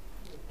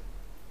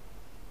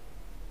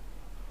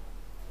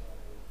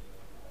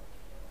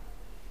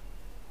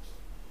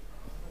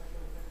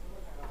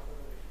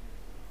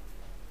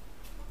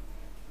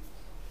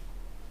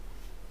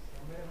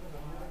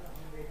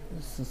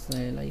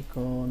 সোশ্যাল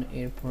আইকন,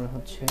 এরপর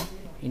হচ্ছে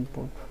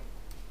ইনপুট,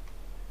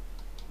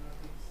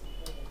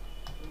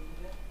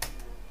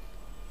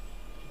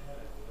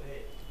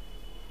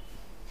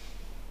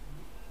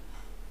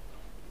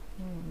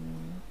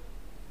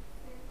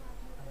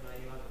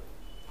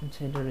 আচ্ছা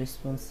এটা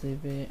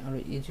রেসপন্সিভে আরো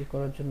ইজি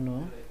করার জন্য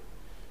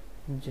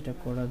যেটা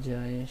করা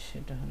যায়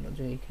সেটা হলো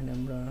যে এখানে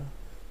আমরা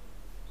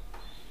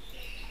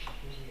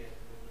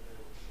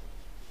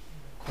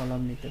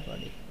কলাম নিতে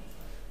পারি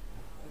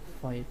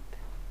 5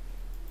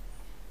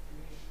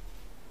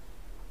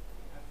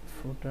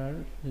 ফুটার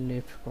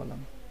লেফট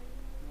কলাম,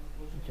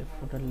 যে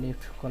ফুটার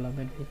লেফট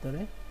কলামের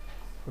ভিতরে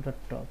ফুটার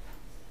টপ,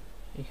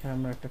 এখানে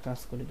আমরা একটা কাজ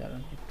করি,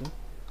 দাঁড়ান একটু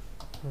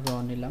র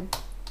নিলাম,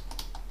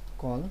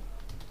 কল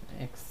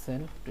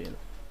এক্সেল 12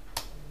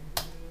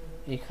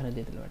 এখানে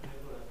দিয়ে দিলাম এটা।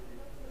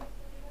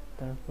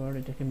 তারপর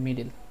এটাকে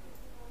মিডল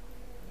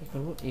কি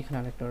করব, এখানে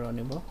আরেকটা র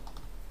নেব,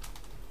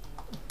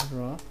 র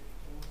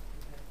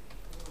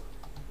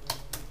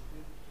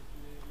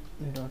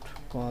ডট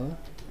কল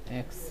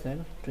এক্সেল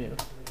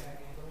 12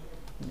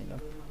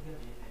 নিলাম,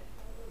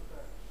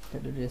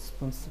 তাহলে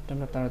রেসপন্সিভটা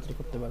আমরা তাড়াতাড়ি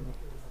করতে পারবো।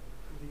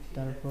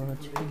 তারপর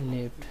হচ্ছে কি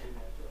লেফট,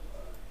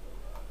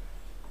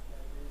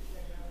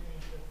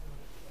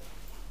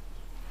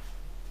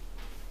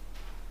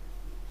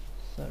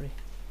 সরি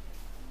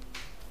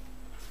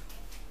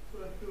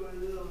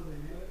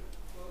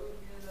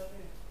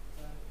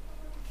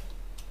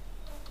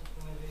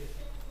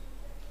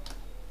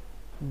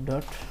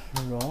ডট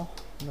র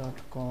ডট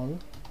কল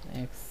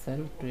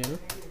এক্সেল 12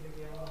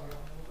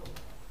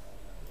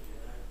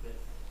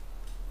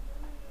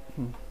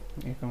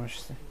 এরকম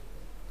আসছে।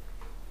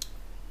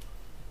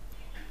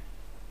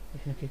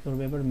 এখানে কি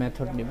করবো, এবার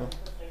মেথড নিব,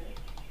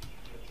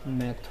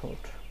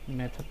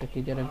 মেথডটা কি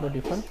দিয়ে রাখবো,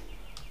 ডিফল্ট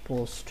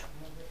পোস্ট।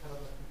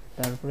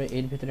 তারপরে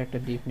এর ভিতরে একটা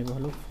ডিপ নিব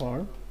হলো for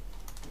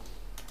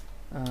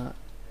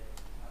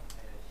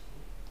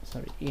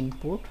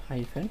input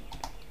hyphen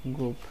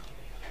group.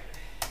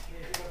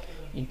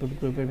 Input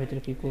গ্রুপের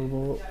ভিতরে কি করব,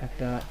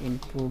 একটা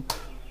ইনপুট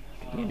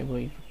নিয়ে নেব,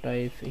 ইনপুট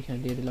টাইপ এখানে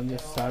দিয়ে দিলাম যে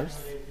সার্চ।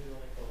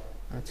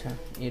 আচ্ছা,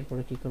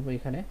 এরপরে কি করব,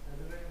 এখানে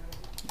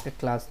একটা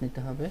ক্লাস নিতে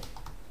হবে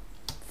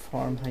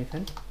ফর্ম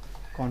হাইফেন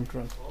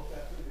কন্ট্রোল।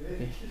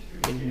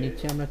 এর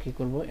নিচে আমরা কি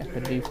করব, একটা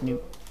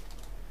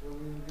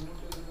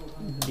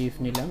ডিফ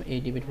নিলাম, এই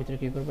ডিফের ভিতরে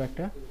কি করব,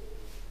 একটা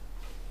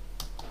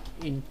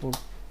ইনপুট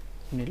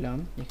নিলাম,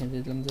 এখানে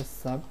দিয়ে দিলাম যে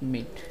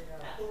সাবমিট,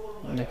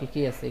 নাকি কি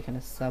আছে এখানে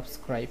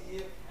সাবস্ক্রাইব।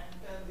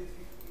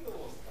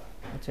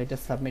 আচ্ছা, এটা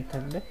সাবমিট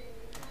থাকবে,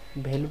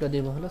 ভ্যালুটা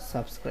দেব হলো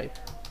সাবস্ক্রাইব।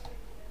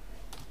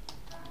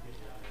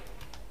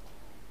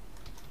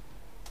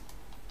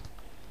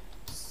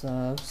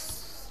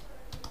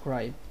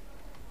 সাবস্ক্রাইব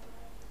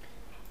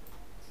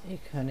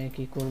এখানে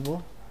কি করব,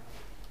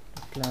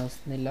 ক্লাস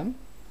নিলাম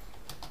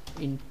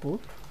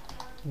ইনপুট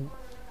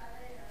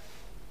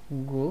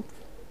গ্রুপ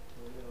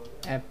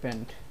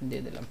অ্যাপেন্ড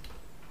দিয়ে দিলাম।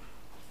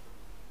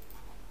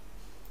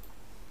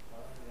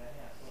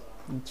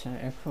 আচ্ছা,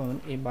 এখন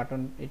এই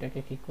বাটন এটাকে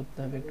কি করতে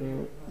হবে, একটু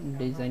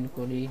ডিজাইন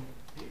করি।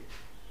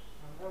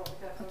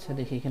 আচ্ছা,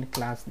 দেখি এখানে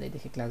ক্লাস দেই,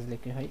 দেখি ক্লাস দিলে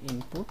কি হয়,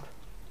 ইনপুট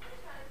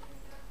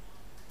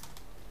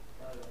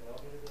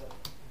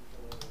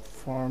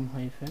ফর্ম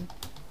হাইফেন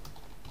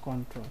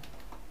কন্ট্রোল।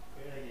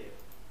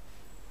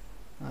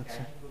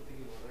 আচ্ছা,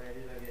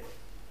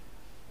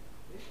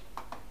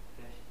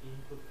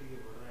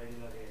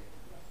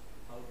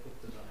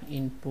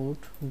 ইনপুট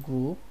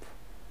গ্রুপ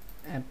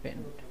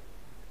অ্যাপেন্ড,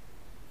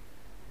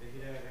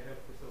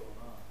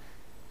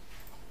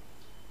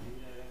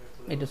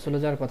 এটা চলে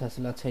যাওয়ার কথা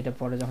ছিল। আচ্ছা, এটা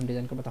পরে যখন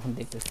ডিজাইন করবো তখন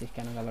দেখতেছি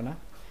কেন গেল না।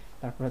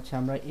 তারপর হচ্ছে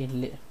আমরা এর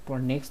পর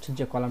নেক্সট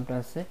যে কলামটা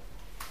আছে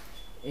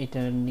এটা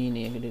নিয়ে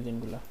নিয়ে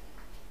ডিজাইনগুলো,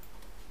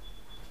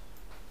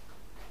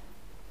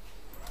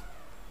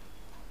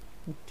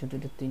 ছোট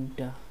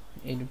তিনটা,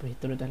 এর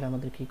ভিতরে তাহলে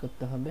আমাদের কি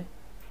করতে হবে,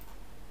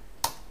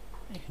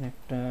 এখানে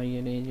একটা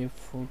ইয়ে নেই যে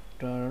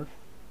ফুটার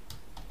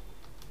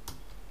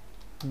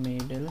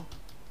মিডল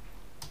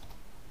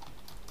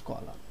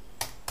কলাম,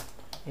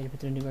 এর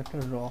ভিতরে নিব একটা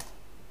র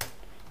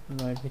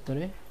এর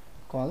ভিতরে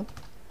কল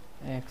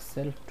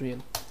এক্সেল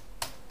 12।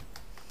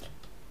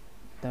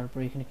 তারপর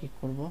এখানে কি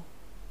করব,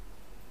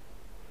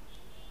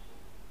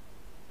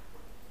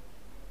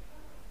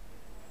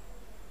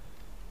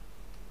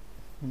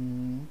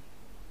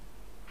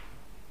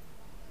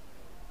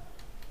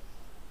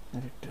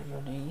 আরেকটা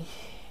নেই,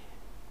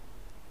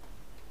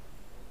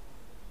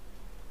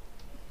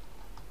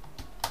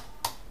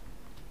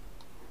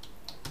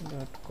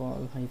 ডট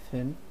কল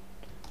হাইফেন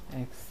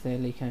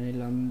এক্সেল, এখানে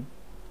নিলাম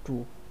 2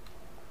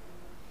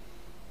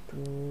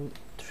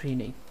 3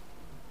 নেই,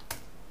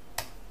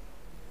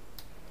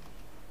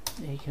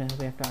 এইখানে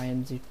হবে একটা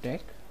আইএনজি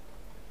ট্যাগ।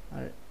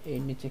 আর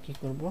এর নিচে কি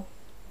করব,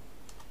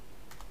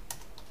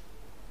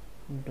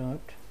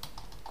 dot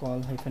call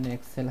hyphen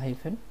Excel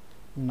hyphen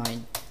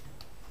 9,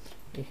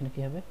 এখানে কি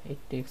হবে, এই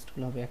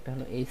টেক্সটগুলো হবে, একটা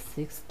হলো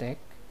h6 ট্যাগ,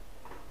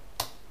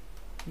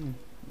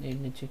 এর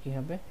নিচে কি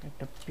হবে,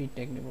 একটা পি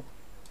ট্যাগ নেব,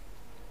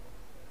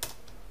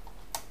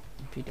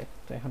 পি ট্যাগ।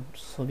 তো এখন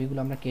ছবিগুলো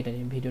আমরা কেটে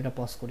নিই, ভিডিওটা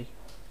পজ করি,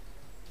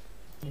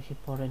 দেখি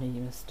পরে নেই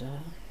ইমেজটা,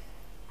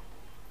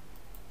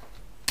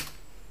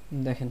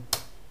 দেখেন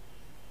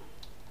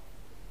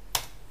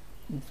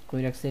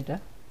কই রাখছে এটা,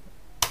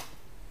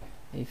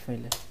 এই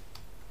ফাইলে।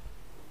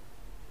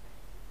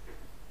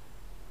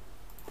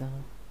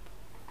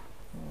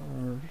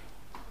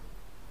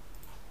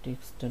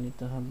 টেক্সটটা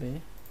নিতে হবে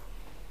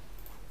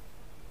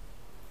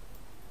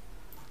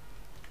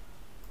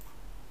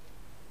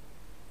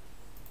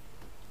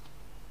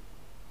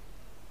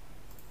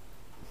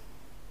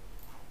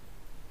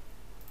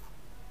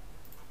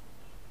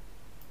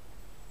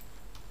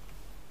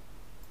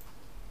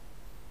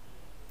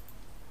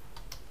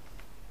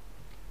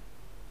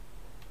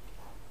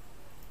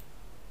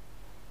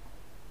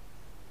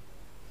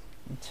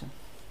আচ্ছা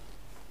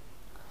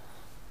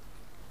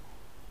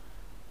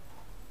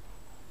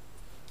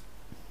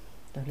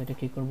তাহলে এটা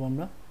কি করব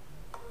আমরা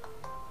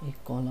এই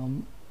কলাম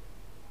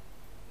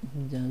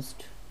জাস্ট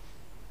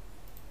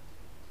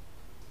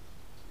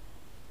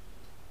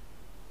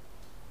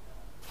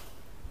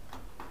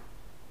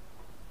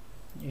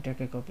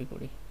এটাকে কপি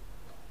করি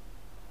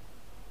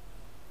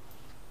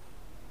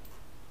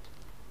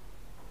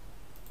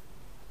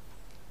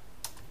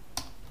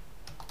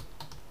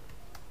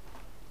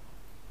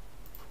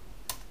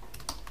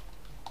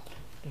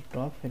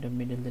টপ এটা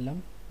মিডল দিলাম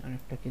আর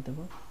একটা কি দেব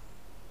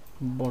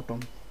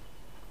বটম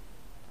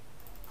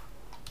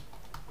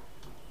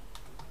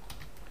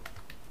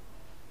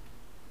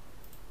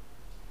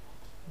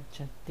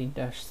আচ্ছা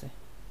তিনটা আসছে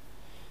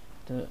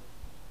তো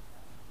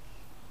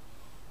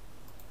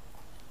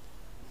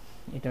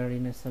এটার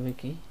ইমেজ হবে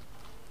কি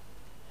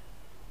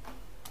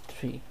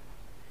 3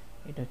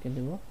 এটাকে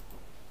দেব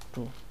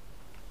 2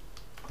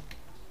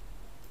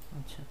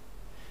 আচ্ছা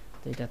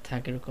তো এটা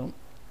থাকে এরকম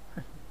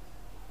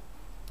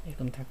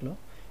এরকম থাকলো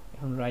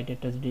এখন রাইট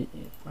এটা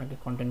আগে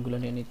কন্টেন্টগুলো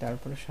নিয়ে নিই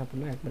তারপরে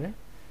সবগুলো একবারে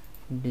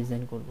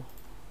ডিজাইন করব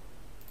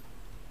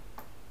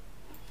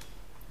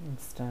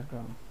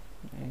ইনস্টাগ্রাম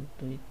 1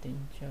 2 3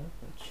 4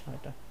 5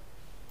 6টা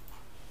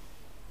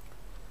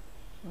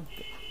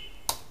ওকে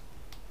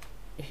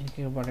এখানে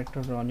আবার একটা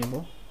র নিব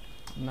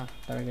না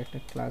তার আগে একটা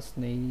ক্লাস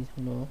নেই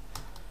হলো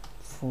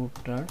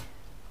ফুটার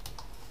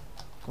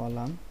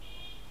কলাম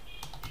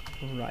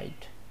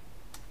রাইট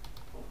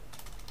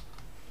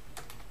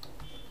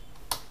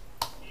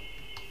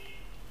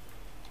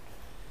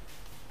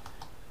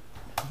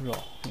র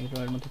এই র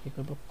এর মধ্যে কি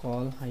করব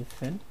call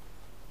hyphen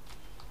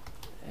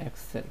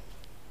Excel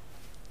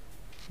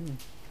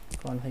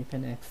call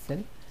hyphen Excel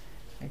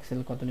Excel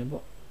কত নেব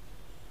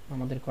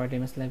আমাদের কয়টা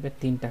ইমেজ লাগবে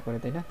 3টা করে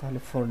তাই না তাহলে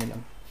 4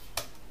 নিলাম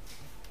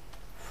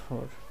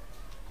 4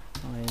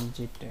 ing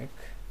tag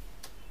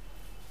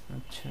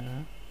আচ্ছা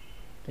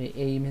তো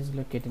এই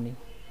ইমেজগুলো কেটে নিই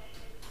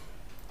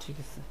ঠিক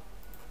আছে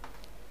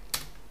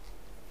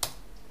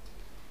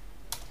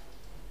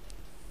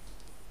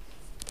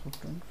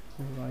button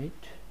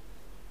right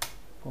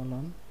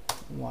column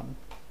 1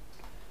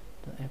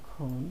 তো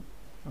এখন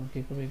আমি কি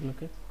করব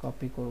এগুলোকে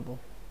কপি করব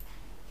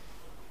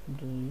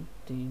 2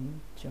 3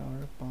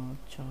 4 5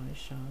 6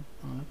 7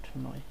 8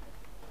 9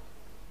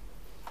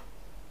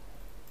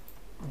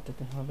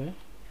 এটাতে হবে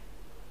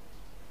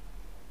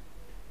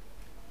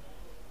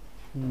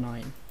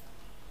 9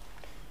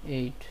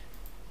 8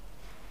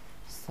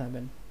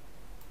 7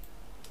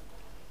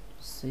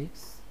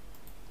 6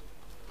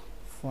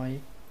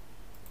 5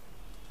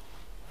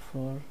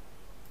 4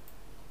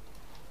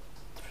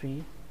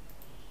 3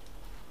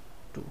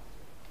 2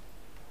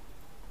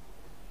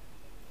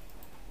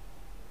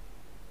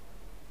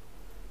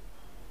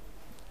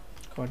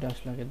 কয়টা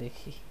আসলে আগে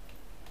দেখি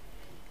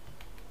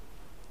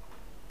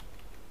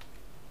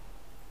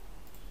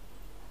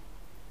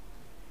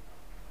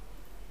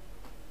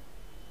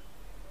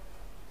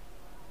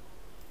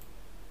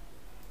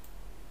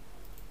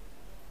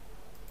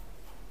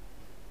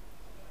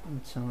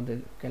আচ্ছা আমাদের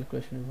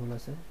ক্যালকুলেশনে ভুল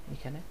আছে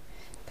এখানে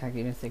থাকে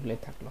ইমেজ এগুলোই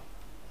থাকলো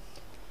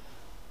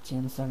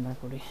চেঞ্জ না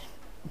করি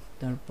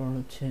তারপর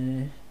হচ্ছে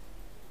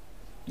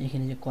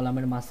এখানে যে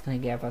কলামের মাঝখানে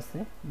গ্যাপ আছে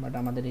বাট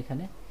আমাদের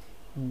এখানে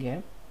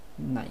গ্যাপ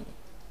নাই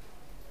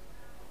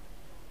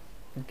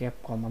গ্যাপ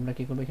কম আমরা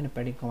কি করব এখানে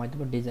প্যাডিং কমাই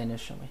দেব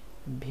ডিজাইনের সময়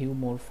ভিউ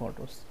মোর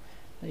ফটোস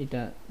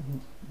এটা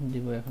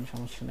দিব এখন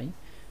সমস্যা নাই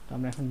তো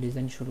আমরা এখন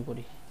ডিজাইন শুরু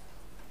করি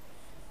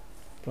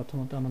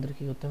প্রথমত আমাদের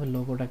কি করতে হবে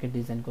লোগোটাকে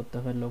ডিজাইন করতে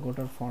হবে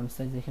লোগোটার ফন্ট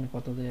সাইজ এখানে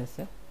কত দেয়া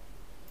আছে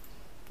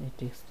এই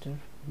টেক্সটের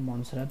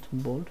মনসেরাট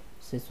বোল্ড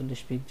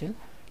 46 পিক্সেল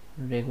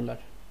রেগুলার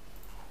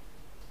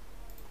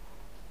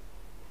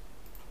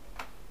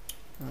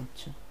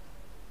আচ্ছা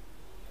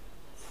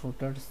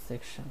ফুটার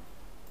সেকশন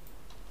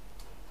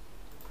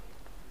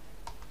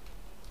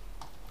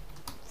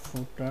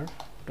ফুটার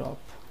টপ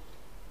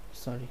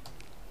সরি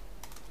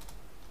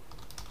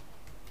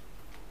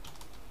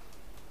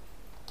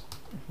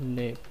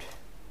লেফট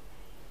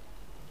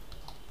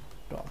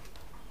টপ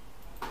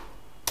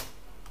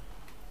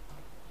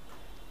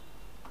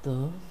তো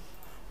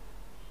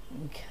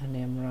এখানে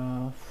আমরা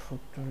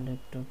ফুটার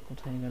লেফট টপ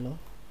কোথায় গেল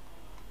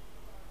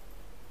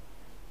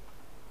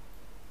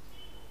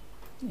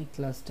এই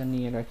ক্লাসটা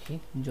নিয়ে রাখি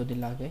যদি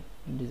লাগে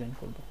ডিজাইন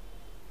করব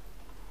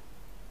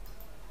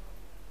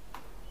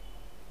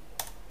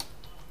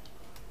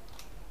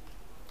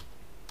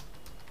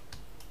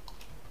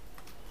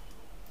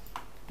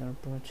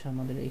তারপর হচ্ছে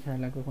আমাদের এখানে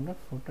লাগবে কোনটা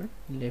ফুটার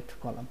লেফট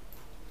কলাম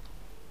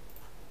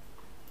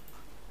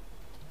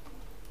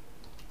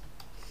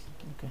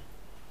ওকে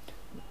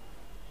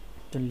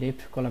তো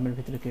লেফট কলামের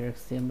ভিতরে কি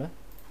রাখছি আমরা,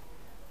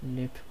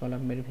 লেফট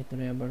কলামের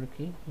ভিতরে আবার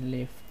কি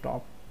লেফট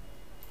টপ,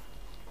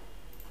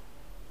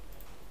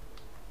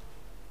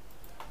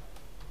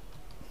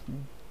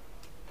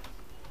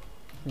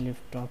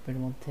 লেফট টপের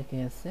মধ্যে কি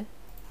আছে,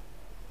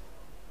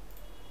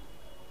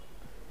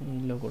 এই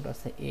লোগোটা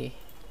আছে এ।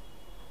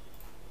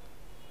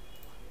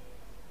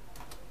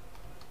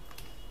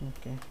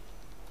 ওকে,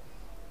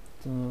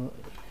 তো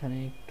এখানে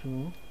একটু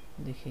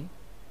দেখি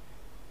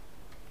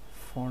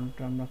ফন্ট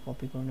আমরা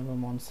কপি করে নেব।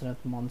 মনসেরাত,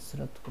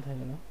 মনসেরাত কোথায়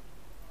গেল,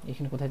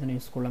 এখানে কোথায় যেন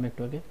ইউজ করলাম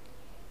একটু আগে।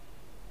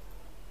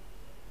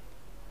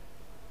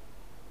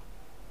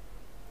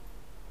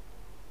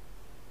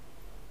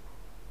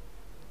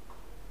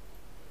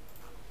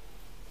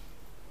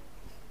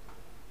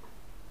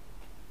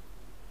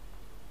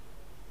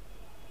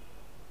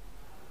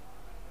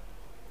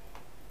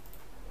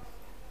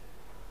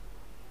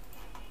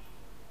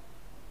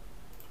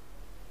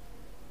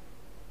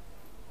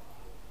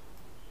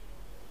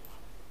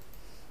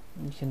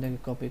 এখান থেকে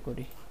কপি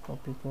করি,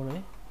 কপি করে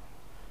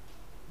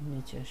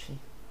নিচে আসি।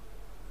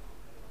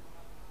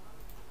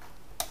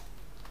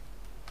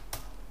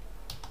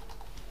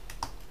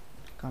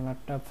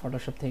 কালারটা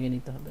ফটোশপ থেকে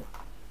নিতে হবে।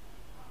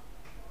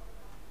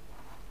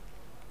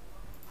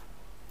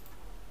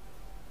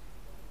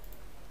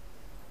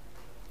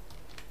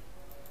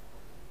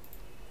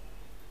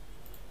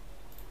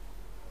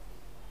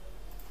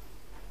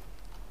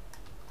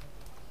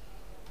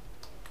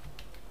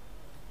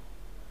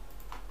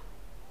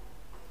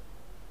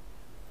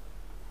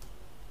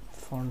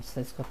 ফন্ট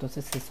সাইজ কত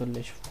আছে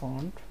 46,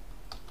 ফন্ট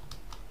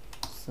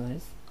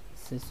সাইজ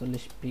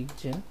 46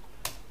 পিক্সেল,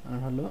 আর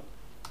হলো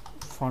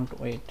ফন্ট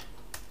ওয়েট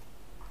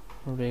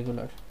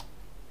রেগুলার।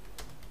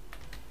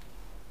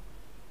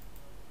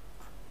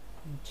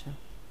 আচ্ছা,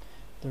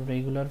 তো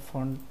রেগুলার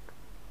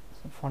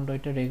ফন্ট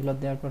ওয়েটটা রেগুলার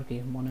দেওয়ার পর কি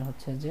মনে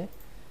হচ্ছে যে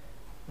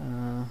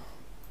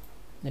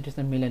এটা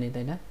তো মিলেনি,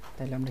 তাই না?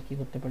 তাহলে আমরা কি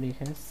করতে পারি,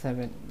 এখানে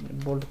 7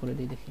 বোল্ড করে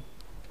দিই, দেখি।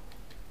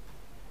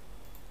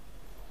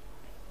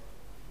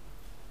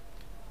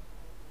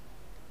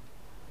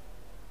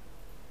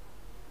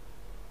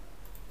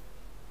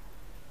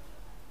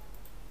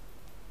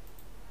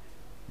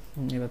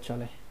 এবার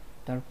চলে।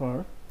 তারপর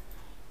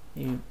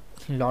এই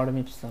লর্ড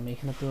মিপসাম,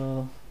 এখানে তো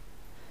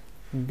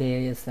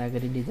দেয়াই আছে,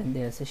 আগেরই ডিজাইন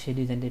দেওয়া আছে, সেই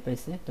ডিজাইনটাই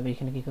পাইছে। তবে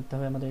এখানে কি করতে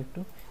হবে, আমাদের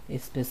একটু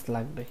স্পেস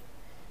লাগবে।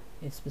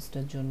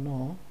 স্পেসটার জন্য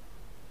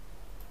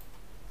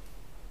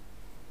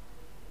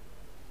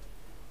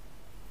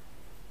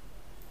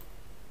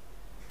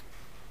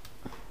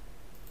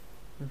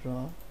র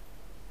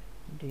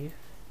ডিফ,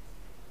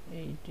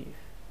 এই ডিফ,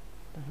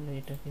 তাহলে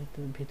এটা কিন্তু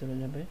ভিতরে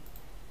যাবে,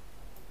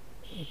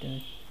 এটা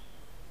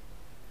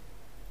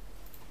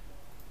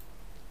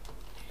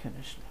এখানে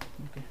আসলো।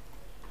 ওকে,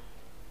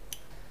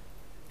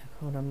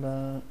 এখন আমরা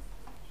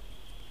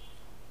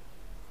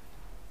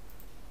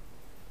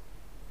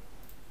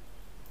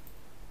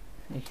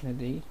এখানে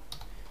দিই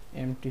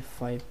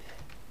MT5,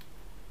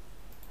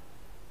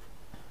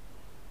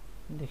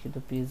 দেখি তো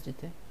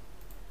PSD-তে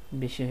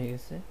বেশি হয়ে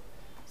গেছে,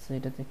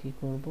 সেটাতে কি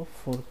করব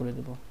 4 করে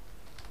দেব।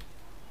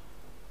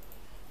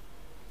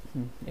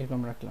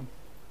 এরকম রাখলাম।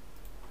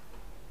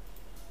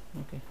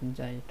 ওকে,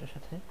 যাই এটার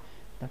সাথে।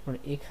 তারপর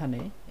এখানে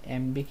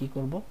MB কি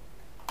করব,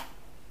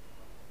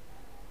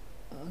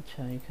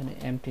 আচ্ছা এখানে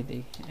MT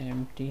দিই,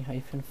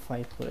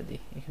 MT-5 করে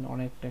দিই। এখানে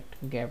অনেকটা একটা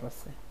গ্যাপ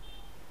আছে,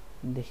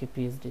 দেখি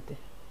PSD-তে।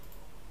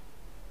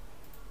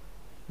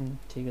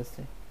 ঠিক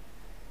আছে।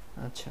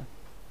 আচ্ছা,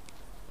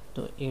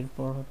 তো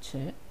এরপর হচ্ছে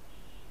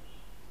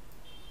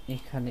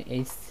এখানে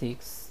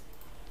H6,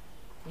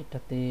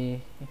 এটাতে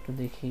একটু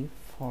দেখি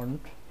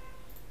ফন্ট,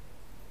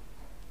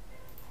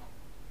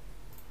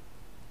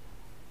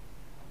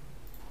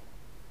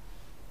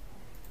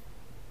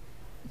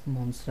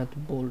 মনসরাত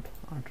বোল্ড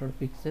 18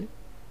 পিক্সেল।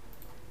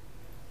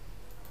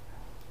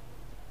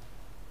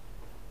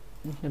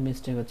 এখানে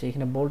মিস্টেক হচ্ছে,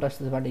 এখানে বোল্ড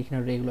আসছে বাট এখানে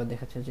রেগুলার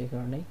দেখাচ্ছে, যে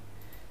কারণে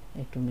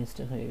একটু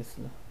মিস্টেক হয়ে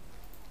গেছিল।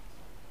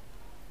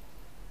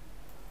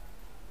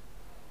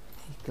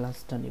 এই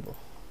ক্লাসটা নিব,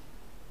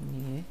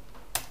 নিয়ে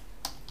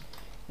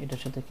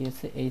এটার সাথে কি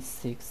আছে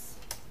H6,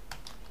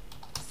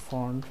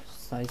 ফন্ট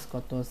সাইজ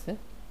কত আছে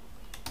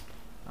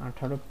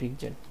 18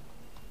 পিক্সেল,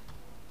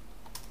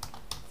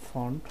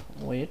 ফন্ট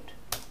ওয়েট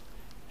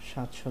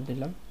 700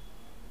 দিলাম।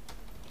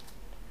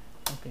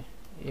 ওকে,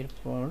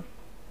 এরপর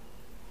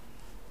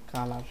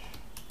কালার,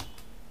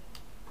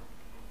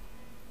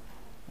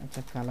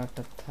 আচ্ছা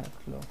কালারটা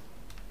থাকলো,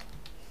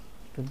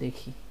 একটু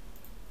দেখি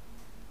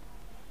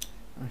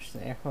আসছে।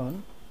 এখন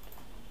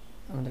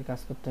আমাদের কাজ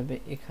করতে হবে,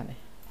 এখানে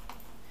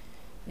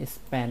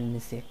স্প্যান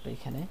নিচে একটা,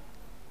 এখানে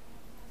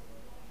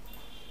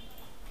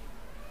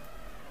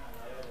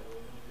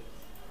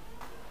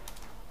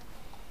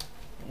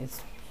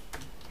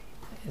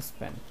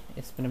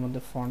স্প্যানের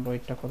মধ্যে ফন্ট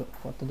ওয়েটটা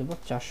কত দেব,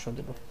 400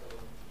 দেব,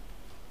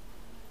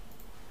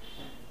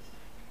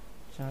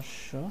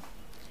 400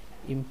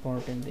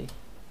 ইম্পর্টেন্ট দিই।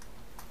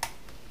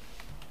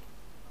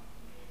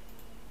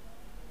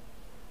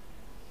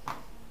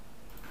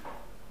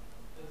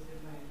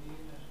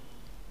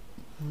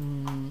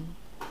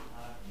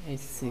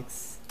 h6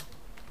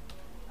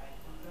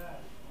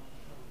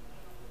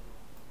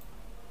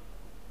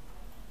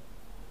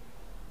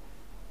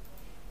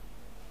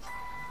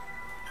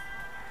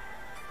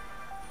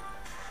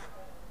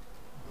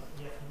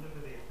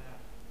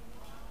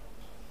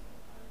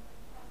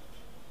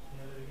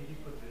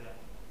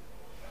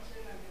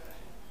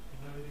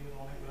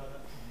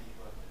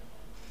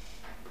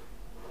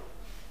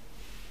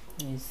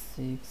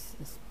 h6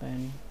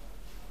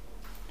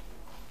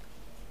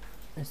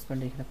 স্প্যান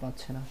এখানে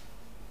পাচ্ছে না।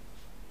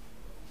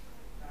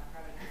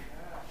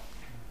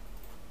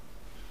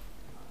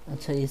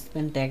 আচ্ছা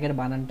স্প্যান ট্যাগের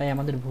বানানটাই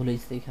আমাদের ভুল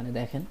হয়েছে এখানে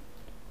দেখেন,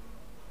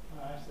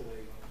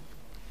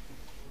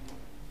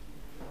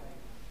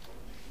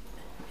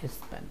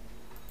 স্প্যান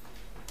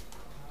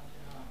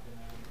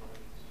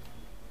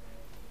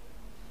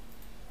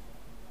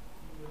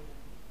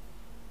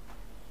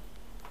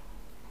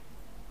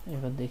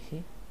এবার দেখি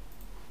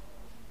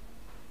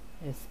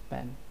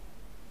স্প্যান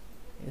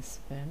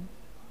স্প্যান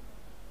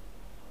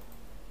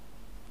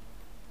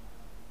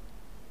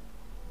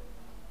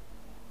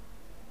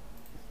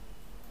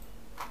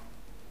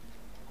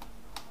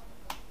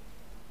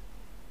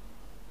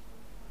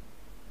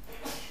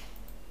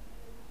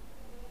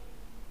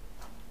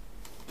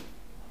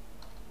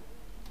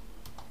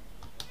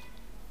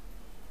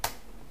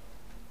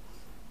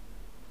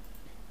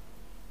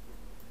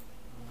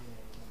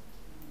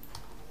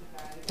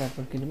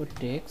তারপর কি দেব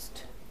টেক্সট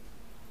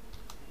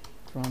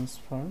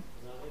ট্রান্সফার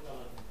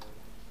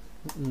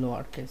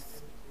লোয়ার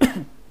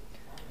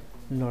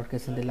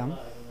কেসে দিলাম।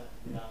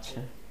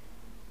 আচ্ছা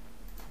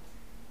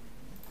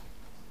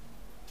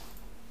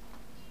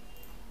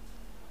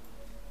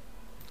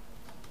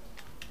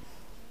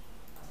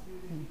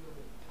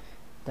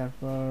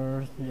তারপর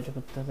যেটা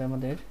করতে হবে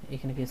আমাদের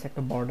এখানে কিছু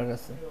একটা বর্ডার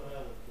আছে,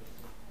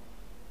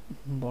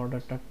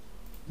 বর্ডারটা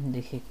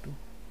দেখি একটু।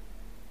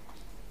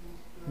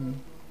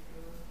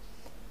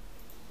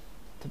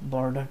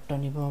 বর্ডারটা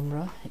নিব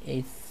আমরা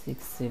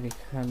h6 এর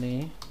এখানে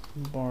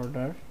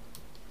বর্ডার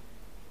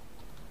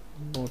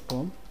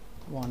বটম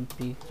 1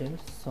 পিক্সেল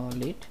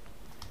সলিড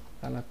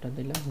কালারটা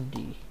দিলাম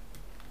ডি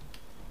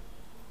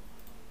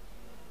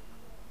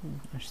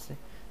আসছে।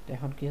 তো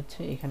এখন কি হচ্ছে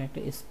এখানে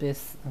একটা স্পেস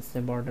আছে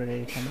বর্ডারের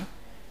এখানে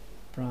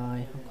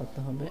প্রায় কত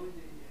হবে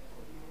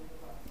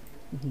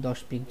 10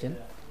 pixel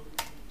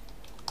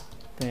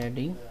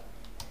padding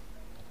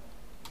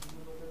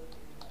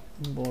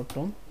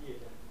bottom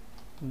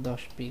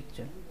 10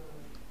 pixel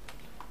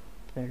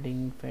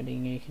padding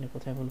এখানে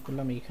কোথায় ভুল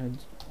করলাম, এখানে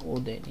ও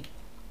দেয়নি।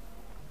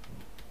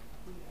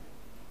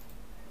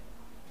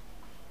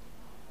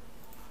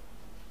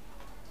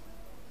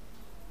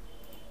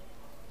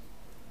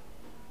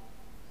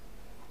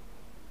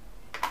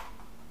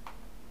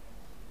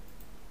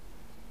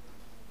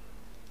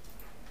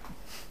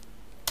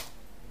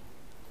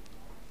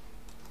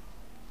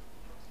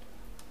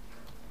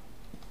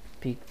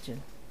 পিক্সেল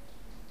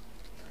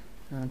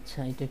আচ্ছা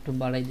এটা একটু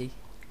বাড়াই দিই,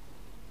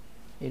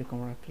 এরকম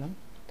রাখলাম।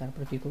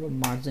 তারপরে কি করব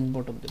মার্জিন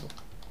বটম দেব,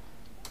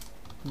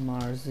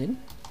 মার্জিন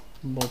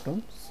বটম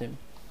সেম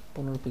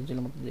 15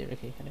 পিক্সেলের মতো দিয়ে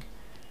রেখে এখানে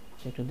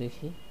একটু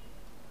দেখি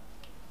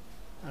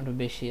আরো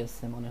বেশি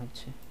আছে মনে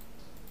হচ্ছে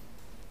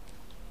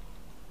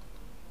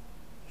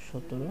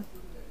 17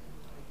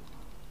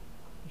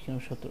 এখানে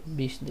 17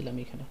 20 দিলাম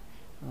এখানে।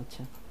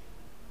 আচ্ছা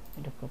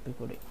এটা কপি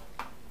করি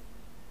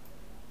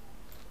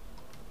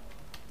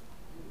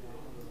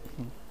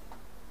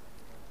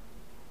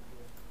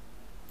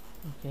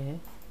ওকে।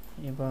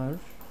 এবার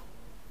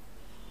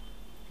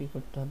কি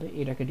করতে হবে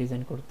এটাকে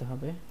ডিজাইন করতে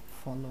হবে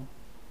ফলো।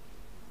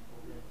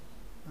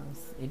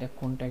 এটা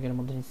কোন ট্যাগের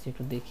মধ্যে নিচ্ছি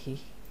একটু দেখি,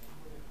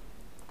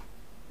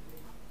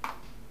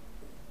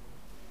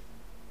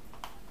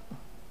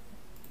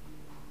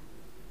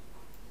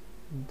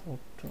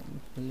 bottom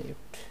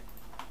left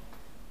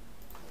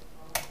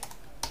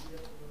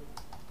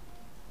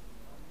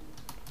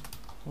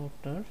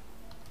footer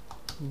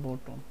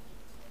bottom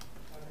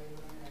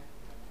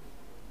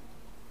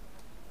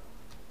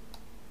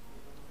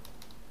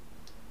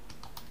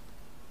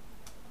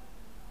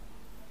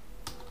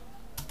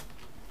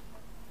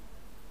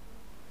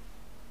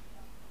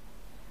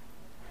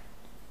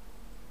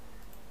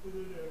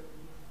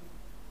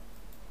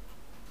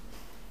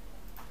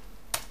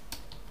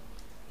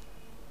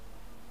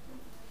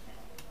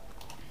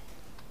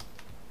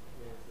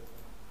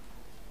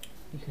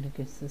এখানে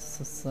কিছু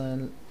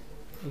সোশ্যাল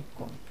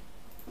আইকন,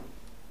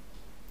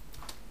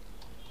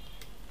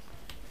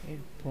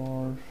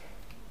 এরপর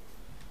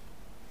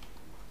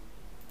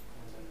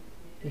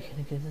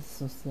এখানে কিছু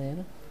সোশ্যাল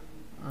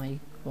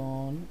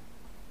আইকন,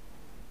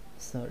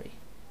 সরি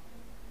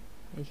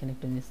এখানে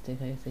একটা মিস্টেক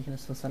হয়ে গেছে, এখানে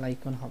সোশ্যাল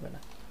আইকন হবে না,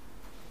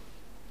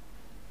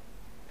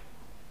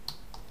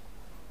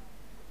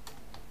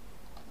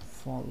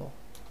 ফলো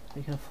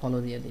এখানে ফলো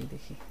দিয়ে দিই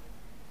দেখি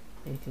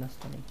এই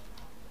ক্লাসটা নেই।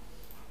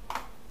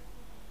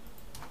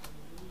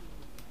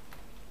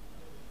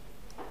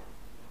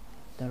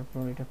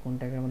 তারপর এটা কোন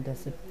ট্যাগের মধ্যে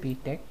আছে পি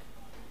ট্যাগ,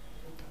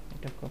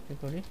 এটা কপি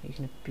করে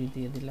এখানে পি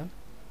দিয়ে দিলাম,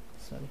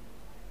 সরি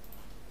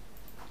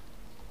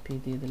পি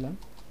দিয়ে দিলাম।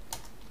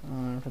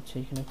 আর হচ্ছে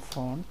এখানে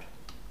ফন্ট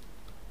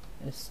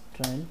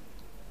স্টাইল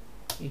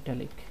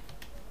ইটালিক।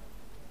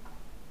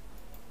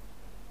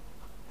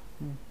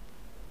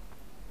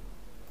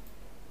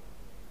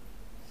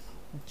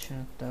 আচ্ছা,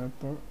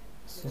 তারপর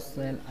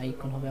সোশ্যাল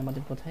আইকন হবে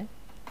আমাদের কোথায়,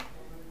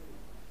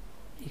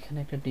 এখানে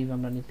একটা ডিভ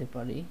আমরা নিতে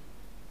পারি,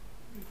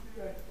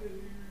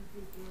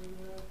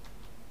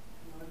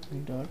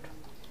 ডট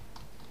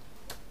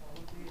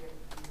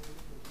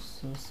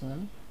সোশ্যাল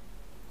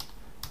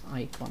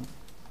আইকন।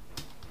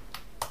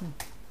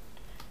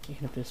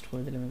 এখানে পেস্ট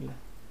করে দিলাম এগুলো।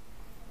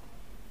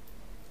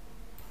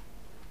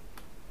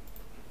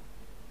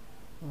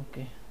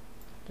 ওকে,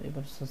 তো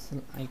এবার সোশ্যাল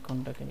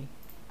আইকনটাকে নিই।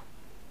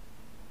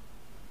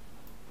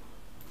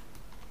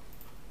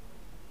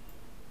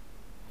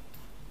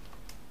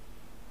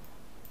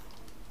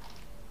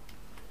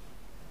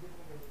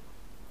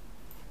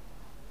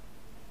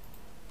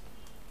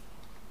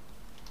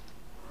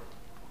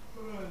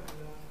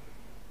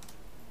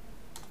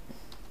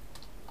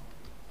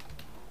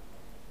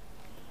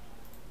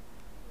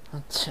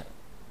 আচ্ছা,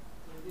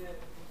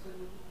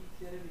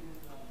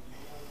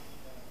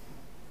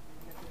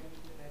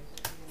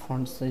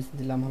 ফন্ট সাইজ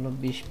দিলাম হলো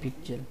 20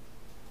 পিক্সেল,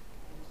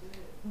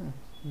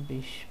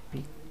 20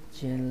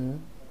 পিক্সেল।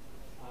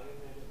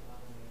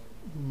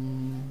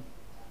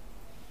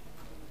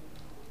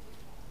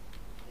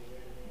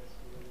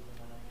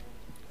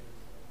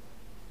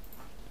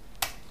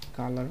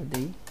 কালার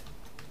দেই,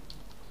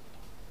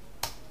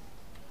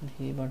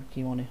 দেখি এবার কি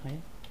মনে হয়,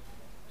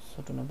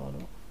 ছোট না বড়।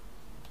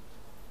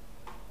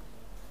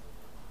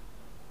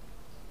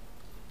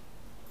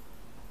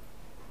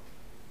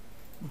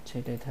 আচ্ছা,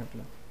 এটাই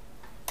থাকলো।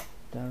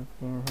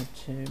 তারপর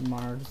হচ্ছে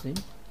মার্জিন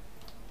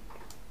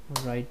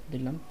রাইট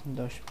দিলাম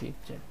 10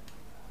 পিক্সেল।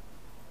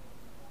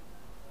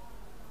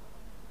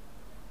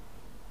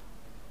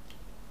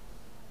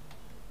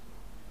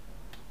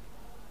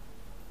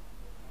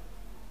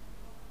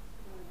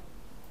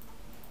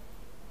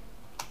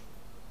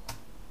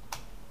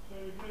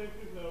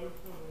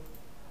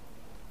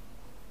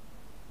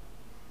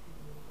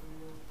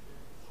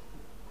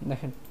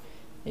 দেখেন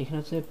এখানে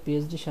হচ্ছে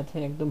পিএসডির সাথে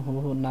একদম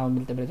হুবহু নাও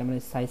মিলতে পারে, যেমন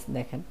সাইজ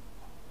দেখেন,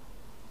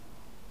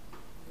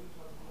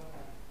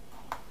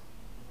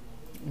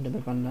 এটা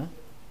ব্যাপার না।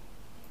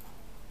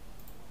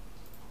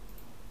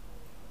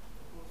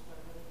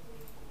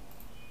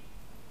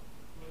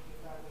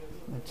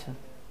 আচ্ছা,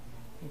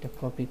 এটা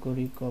কপি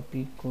করি,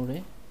 কপি করে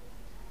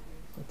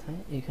কোথায়,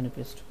 এখানে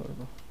পেস্ট করব।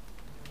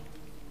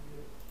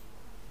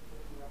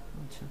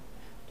 আচ্ছা,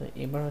 তো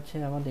এবার হচ্ছে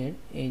আমাদের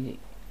এই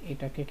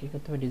এটাকে কি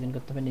করতে হবে, ডিজাইন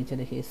করতে হবে। নিচে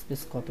দেখি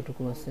স্পেস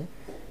কতটুকু আছে,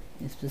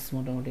 স্পেস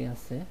মোটামুটি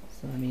আছে।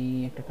 সো আমি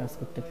একটা কাজ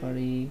করতে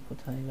পারি,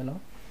 কোথায় গেল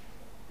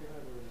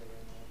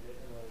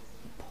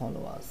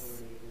ফলোয়ার্স,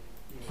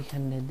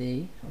 এখানে দেই,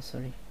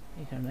 সরি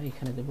এখানে,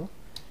 এখানে দেব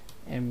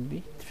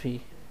MB3।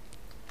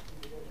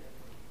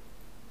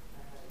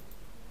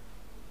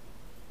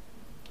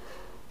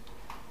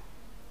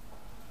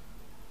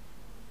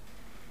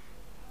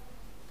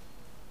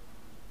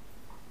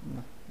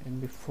 না,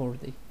 MB4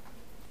 দিই।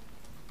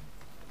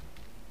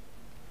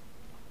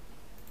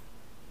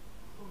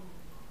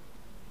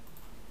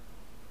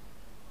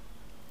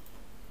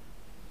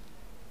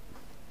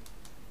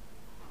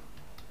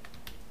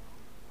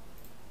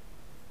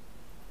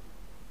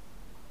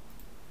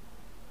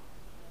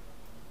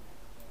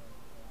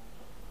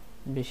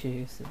 বেশি হয়ে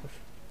গেছে।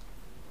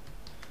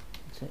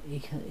 আচ্ছা,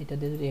 এইখানে এটা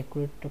দিয়ে যদি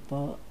অ্যাকুরেটটা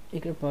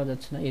পাওয়া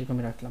যাচ্ছে না,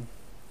 এরকমই রাখলাম,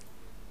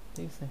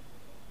 ঠিক আছে।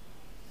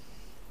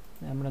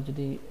 আমরা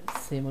যদি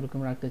সেম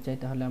ওরকম রাখতে চাই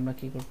তাহলে আমরা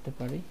কি করতে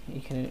পারি,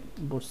 এখানে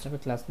বুটস্ট্র্যাপে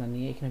ক্লাস না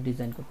নিয়ে এখানে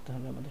ডিজাইন করতে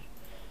হবে আমাদের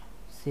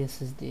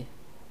সিএসএস দিয়ে,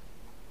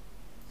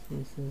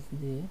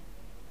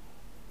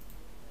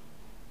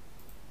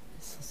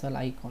 সোশ্যাল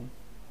আইকন,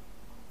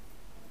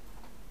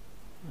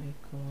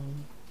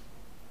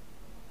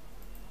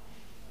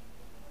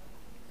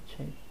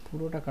 আচ্ছা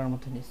পুরোটা কার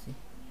মধ্যে নিচ্ছি,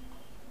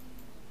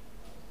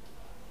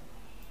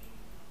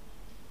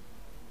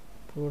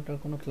 পুরোটা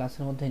কোনো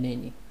ক্লাসের মধ্যে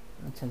নেইনি।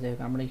 আচ্ছা, যাই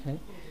হোক, আমরা এখানে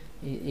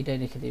এটাই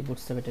রেখে দিই,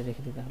 বুটস্ট্র্যাপটা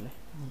রেখে দিই, তাহলে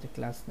যে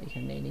ক্লাস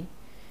এখানে নেইনি।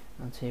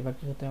 আচ্ছা, এবার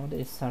কি করতে হবে, আমাদের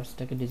এই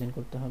সার্চটাকে ডিজাইন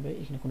করতে হবে।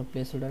 এখানে কোনো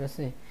প্লেস হোল্ডার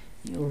আছে,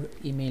 ইওর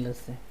ইমেল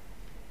আছে,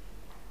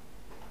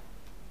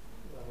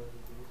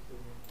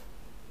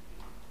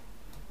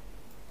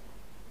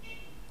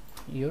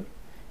 your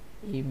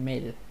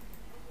email.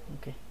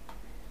 Okay,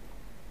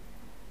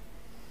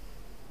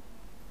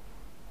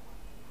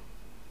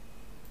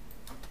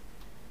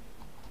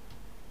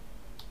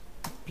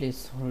 place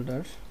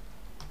holder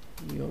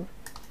your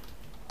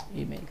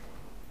email.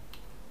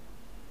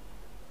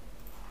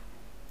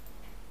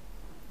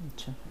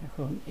 আচ্ছা,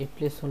 এখন এই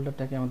প্লেস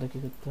হোল্ডারটাকে আমাদের কি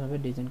করতে হবে,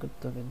 ডিজাইন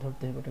করতে হবে,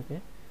 ধরতে হবে ওটাকে।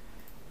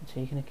 আচ্ছা,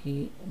 এখানে কি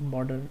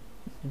বর্ডার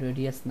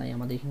রেডিয়াস নাই,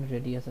 আমাদের এখানে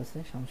রেডিয়াস আছে,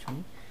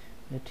 সামসাময়িক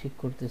ঠিক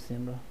করতেছি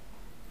আমরা।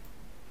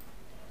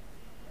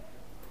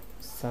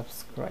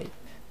 সাবস্ক্রাইব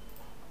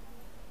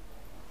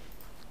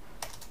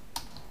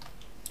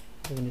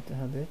নিতে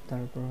হবে।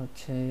 তারপর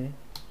হচ্ছে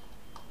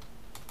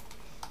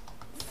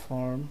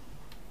ফর্ম,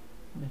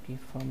 নাকি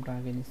ফর্মটা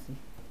আগে নিছি,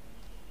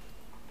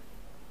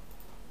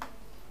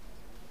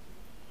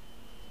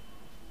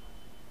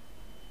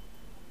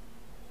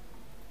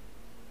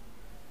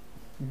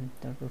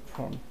 তারপর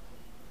ফর্ম,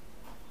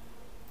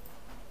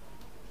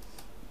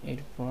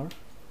 এরপর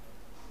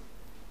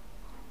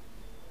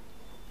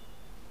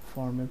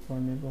ফর্মের পর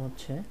নেব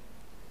হচ্ছে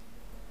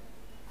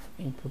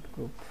ইনপুট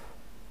গ্রুপ।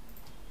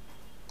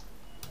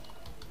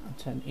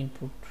 আচ্ছা,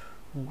 ইনপুট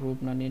গ্রুপ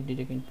না নিয়ে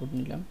ডিরেক্ট ইনপুট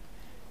নিলাম,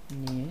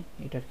 নিয়ে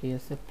এটার কি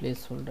আছে প্লেস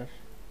হোল্ডার,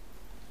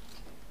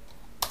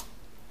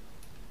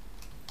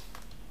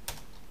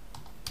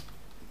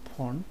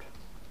 ফন্ট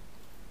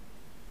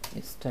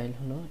স্টাইল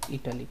হলো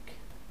ইটালিক,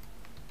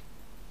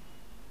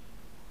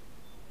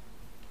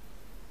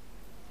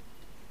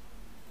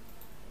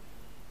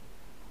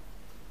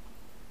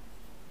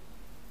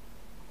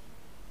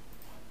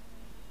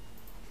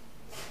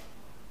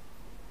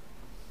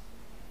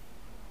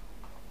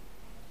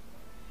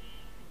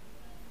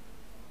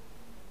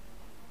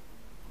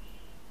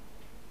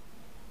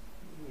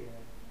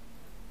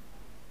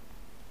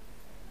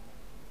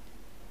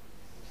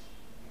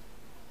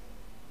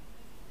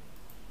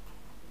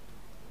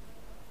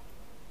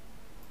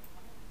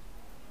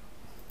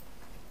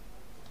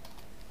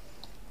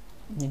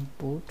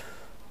 input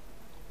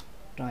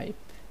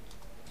type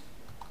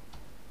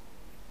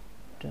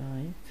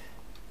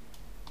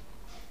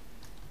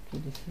কি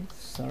দিছি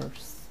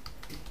source,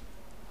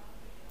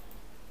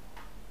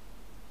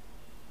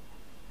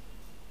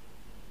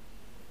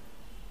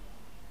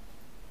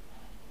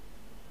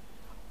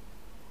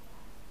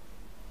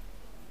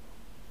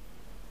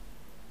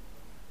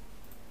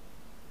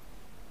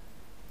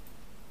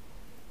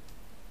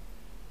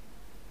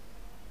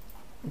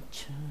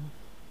 আচ্ছা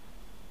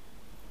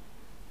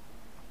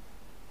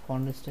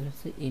ফন্ট স্টাইল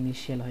হচ্ছে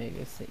ইনিশিয়াল হয়ে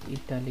গেছে,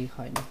 ইটালিক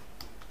হয় না,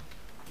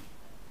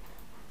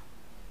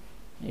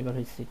 এবার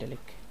হচ্ছে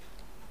ইটালিক।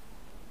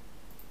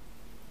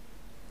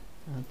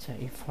 আচ্ছা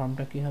এই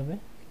ফর্মটা কি হবে,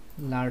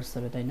 লার্জ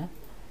হবে তাই না?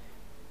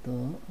 তো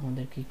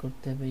আমাদের কি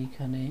করতে হবে,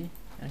 এখানে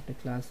একটা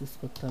ক্লাস ইউজ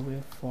করতে হবে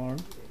ফর্ম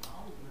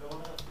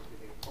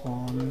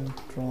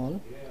কন্ট্রোল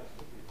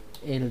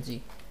এলজি,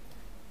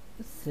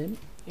 সেম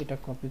এটা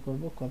কপি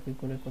করব, কপি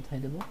করে কোথায়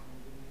দেব,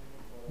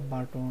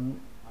 বাটন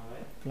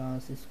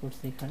ক্লাস ইউজ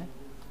করছি এখানে,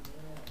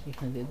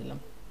 এখানে দিয়ে দিলাম।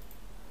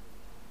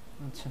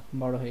 আচ্ছা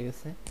বড় হয়ে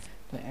গেছে।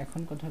 তো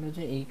এখন কথা হলো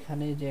যে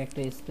এইখানে যে একটা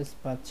স্পেস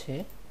পাচ্ছে,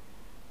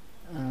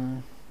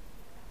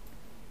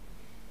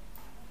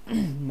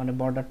 মানে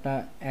বর্ডারটা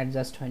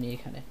অ্যাডজাস্ট হয়নি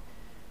এখানে,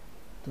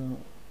 তো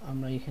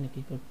আমরা এখানে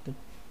কি করতে,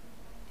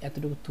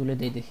 এতটুকু তুলে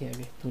দিই, দেখি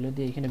আগে তুলে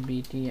দিয়ে এখানে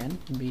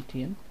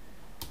বিটিএন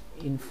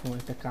ইনফো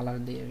একটা কালার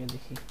দিই আগে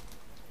দেখি,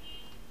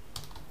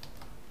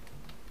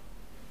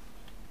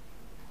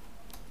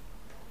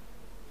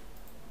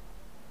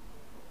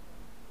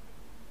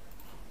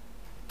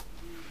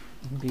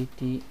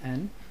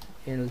 BTN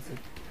LG,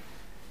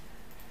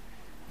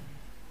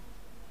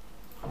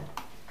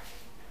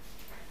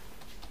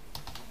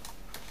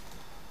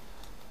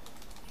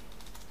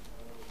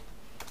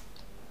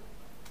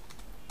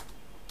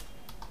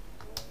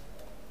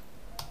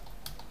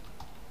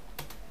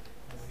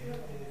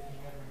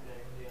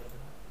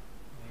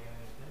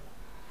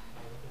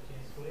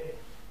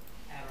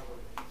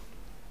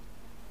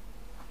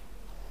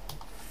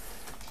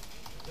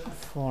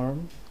 form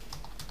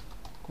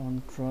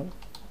control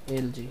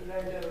LG,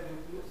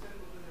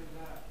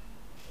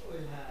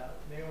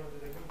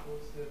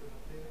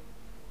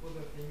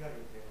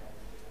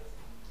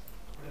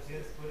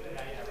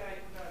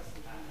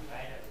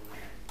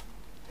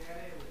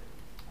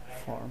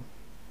 form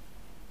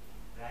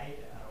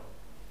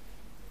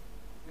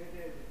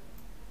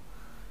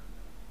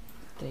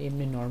তো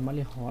এমনি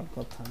নর্মালি হওয়ার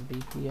কথা,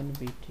 BTN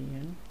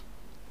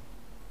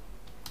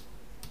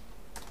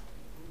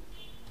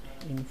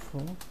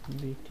info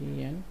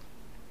BTN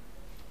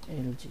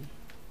LG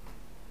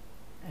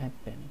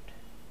append,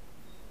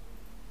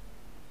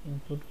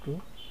 input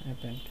group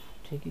append,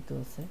 ঠিকই তো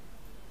আছে,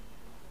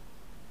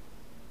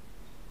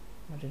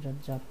 বাট এটা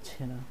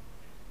যাচ্ছে না।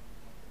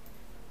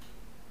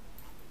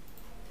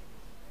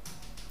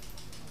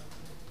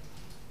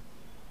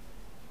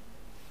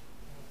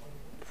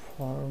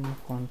 Form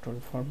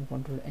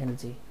control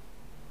LG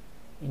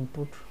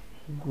input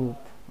group.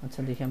 আচ্ছা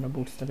দেখি আমরা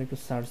বুটস্ট্র্যাপে একটু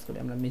সার্চ করি,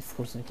 আমরা মিস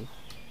করছি নাকি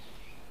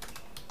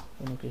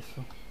কোনো কিছু।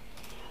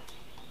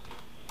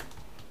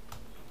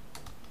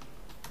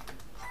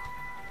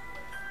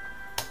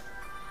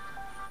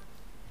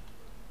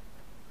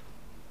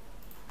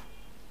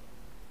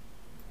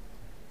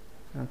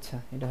 আচ্ছা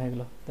এটা হয়ে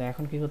গেল। তো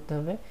এখন কি করতে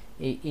হবে,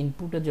 এই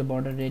ইনপুটের যে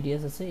বর্ডার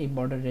রেডিয়াস আছে এই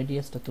বর্ডার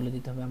রেডিয়াসটা তুলে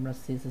দিতে হবে। আমরা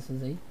সিএসএসে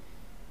যাই,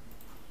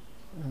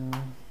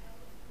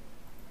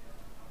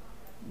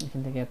 এখান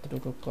থেকে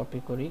এতটুকু কপি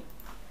করি,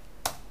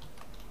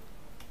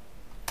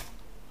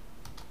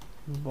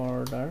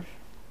 বর্ডার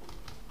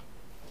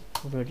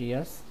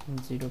রেডিয়াস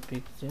 0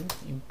 পিক্সেল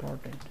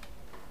ইম্পর্টেন্ট,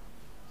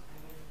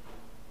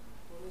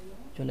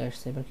 চলে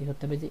আসছে। এবার কি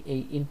করতে হবে, যে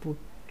এই ইনপুট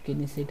কে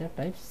নিচে এটা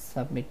টাইপ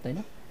সাবমিট, তাই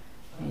না?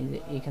 এই যে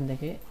এইখান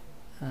থেকে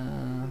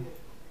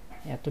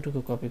এতটুকু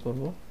কপি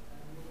করব,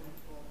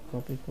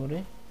 কপি করে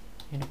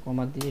এখানে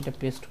কমা দিয়ে এটা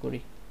পেস্ট করি,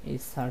 এই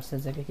সার্চের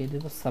জায়গায় কি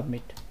দেব,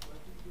 সাবমিট।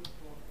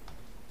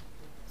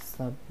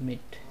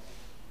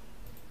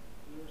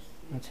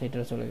 আচ্ছা, এটা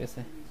চলে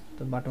গেছে।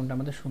 তো বাটনটা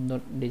আমাদের সুন্দর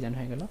ডিজাইন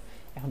হয়ে গেল।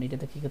 এখন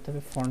এটাতে কী করতে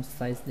হবে, ফন্ট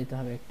সাইজ দিতে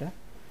হবে একটা।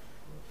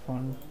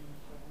 ফন্ট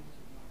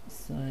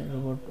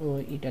রোবট ও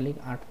ইটালিক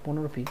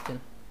 8-15 পিক্সেল।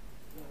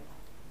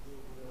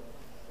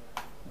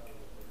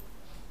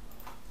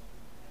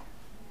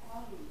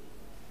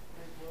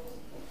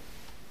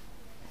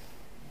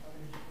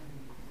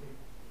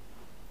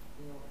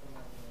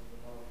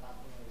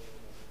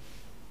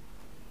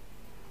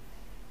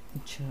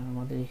 আচ্ছা,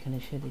 আমাদের এখানে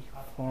এসে দেখি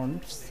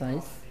ফন্ট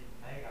সাইজ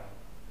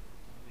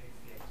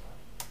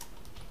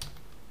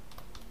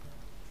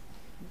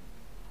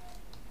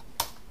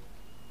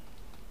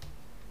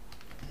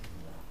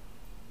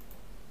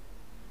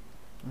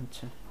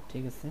আচ্ছা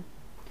ঠিক আছে।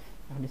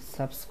 এখন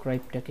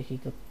সাবস্ক্রাইবটাকে কী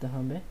করতে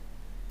হবে,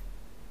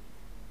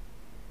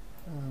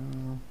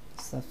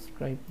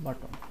 সাবস্ক্রাইব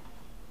বাটন,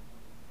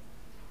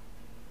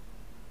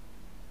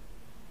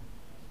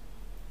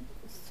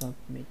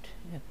 সাবমিট,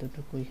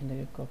 এতটুকু এখান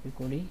থেকে কপি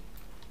করি।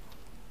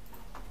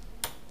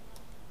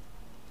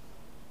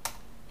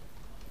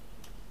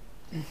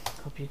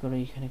 কপি করে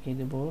এখানে কি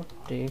দেব,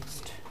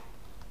 text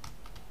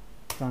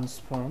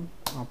transform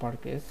upper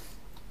case,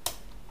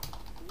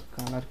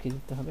 colour কি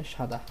দিতে হবে,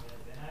 সাদা।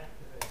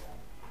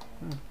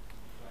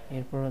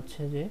 এরপর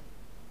হচ্ছে যে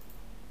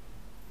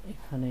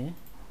এখানে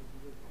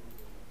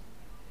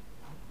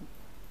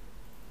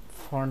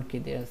ফন্ট কি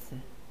দেওয়া আছে,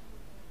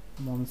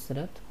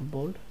 মনসেরাত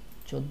বোল্ড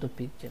 14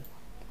 পিক্সেল,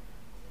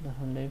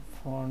 তাহলে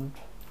ফন্ট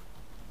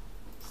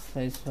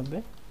সাইজ হবে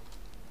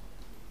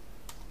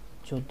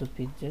 14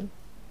 পিক্সেল,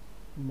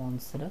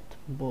 মনসেরাত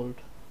বোল্ড।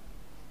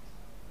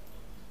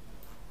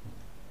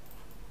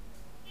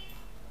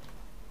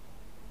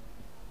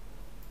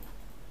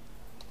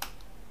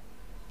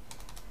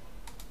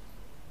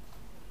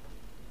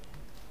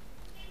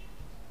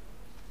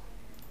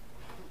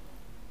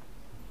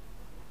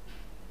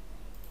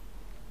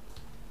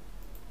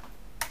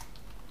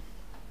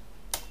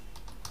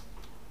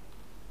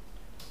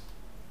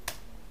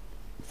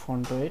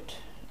 ফন্ট ওয়েট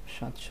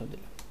 700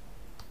 দিলাম।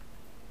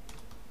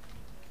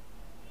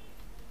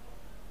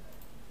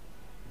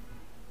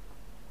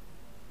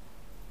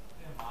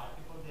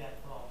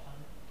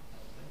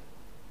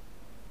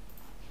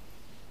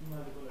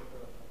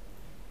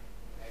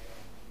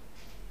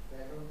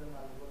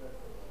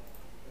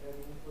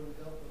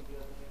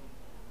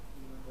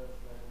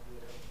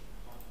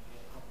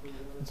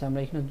 আচ্ছা,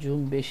 আমরা এখানে জুম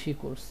বেশি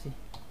করছি,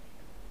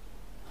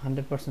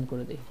 100%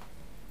 করে দিই।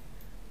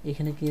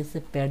 এখানে কি আছে,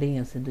 প্যাডিং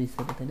আছে 2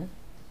 সাইডে, তাই না?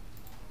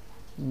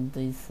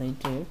 2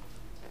 সাইডে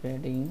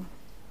প্যাডিং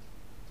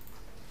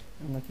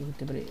আমরা কি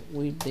করতে পারি,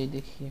 উইড দেই,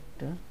 দেখি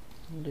একটা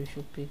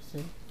 200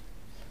 পিক্সেল,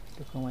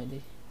 একটু কমাই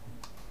দিই।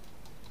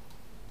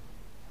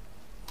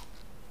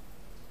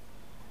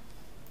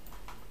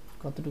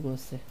 কতটুকু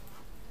আছে,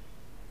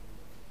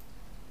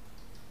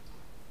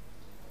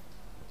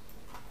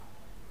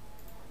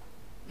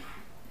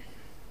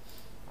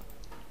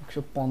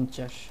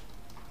 150,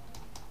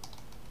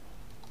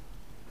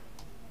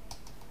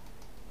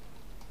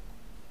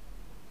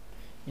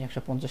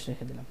 150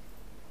 রেখে দিলাম।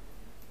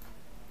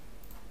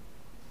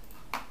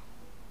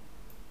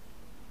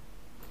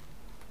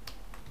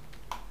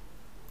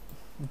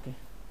 ওকে,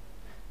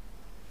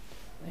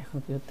 এখন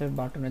কি করতে হবে,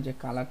 বাটনের যে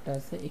কালারটা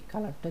আছে এই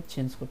কালারটা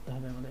চেঞ্জ করতে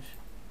হবে আমাদের।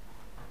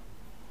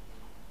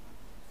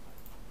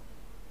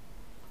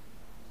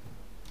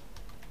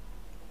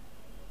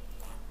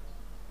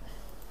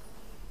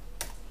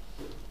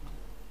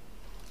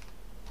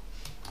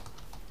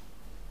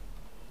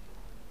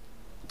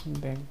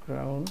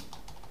 ব্যাকগ্রাউন্ড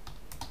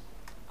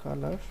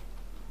কালার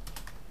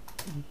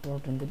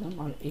ইম্পর্টেন্ট দিলাম,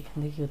 আর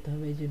এখানে কি করতে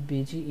হবে, এই যে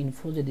বিজি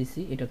ইনফো যে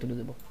দিছি এটা তুলে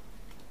দেব।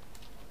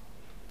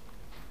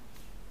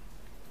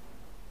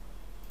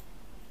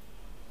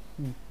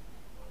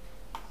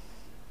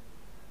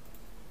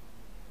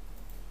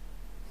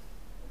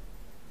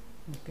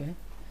 ওকে,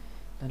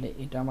 তাহলে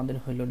এটা আমাদের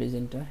হইলো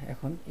ডিজাইনটা।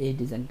 এখন এই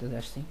ডিজাইনটাতে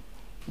আসছি,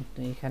 তো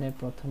এখানে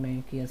প্রথমে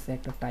কি আছে,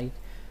 একটা টাইপ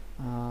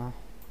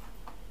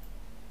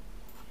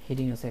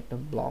হেডিং আছে, একটা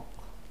ব্লক,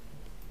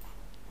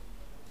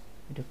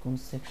 এটা কোন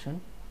সেকশন,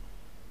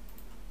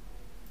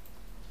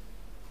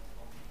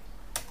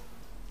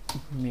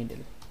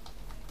 মিডল।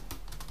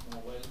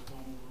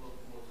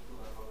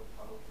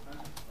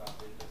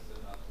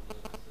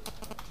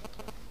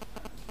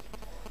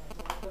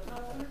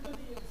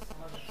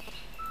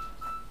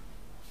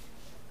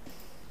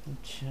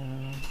 আচ্ছা,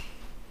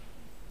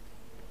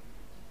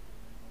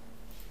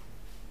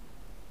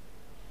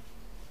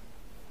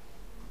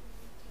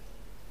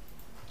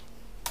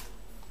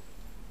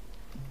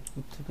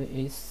 থেকে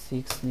এই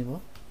 6 নিব,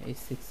 এই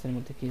 6 এর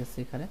মধ্যে কি আছে,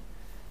 এখানে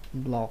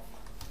ব্লক।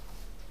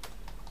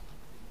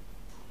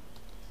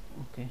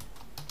 ওকে,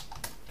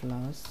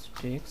 ক্লাস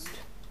টেক্সট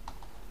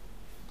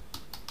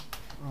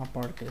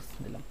আপার কেস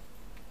দিলাম,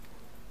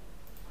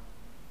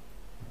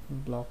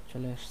 ব্লক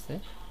চলে আসছে।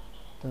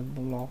 তো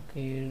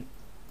ব্লকের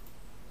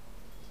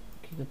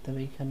কি করতে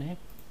হবে, এখানে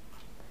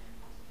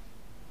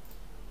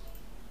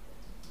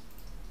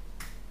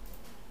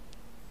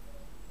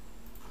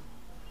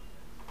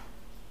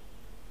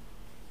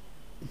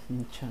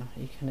আচ্ছা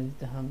এখানে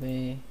দিতে হবে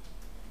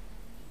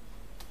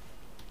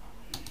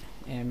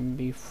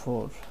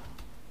MB4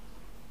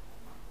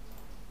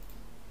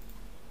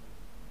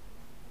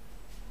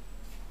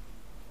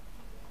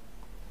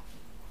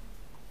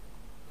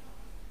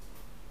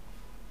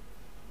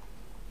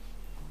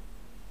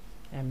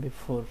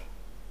 MB4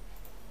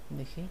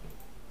 দেখি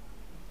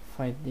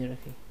 5 দিয়ে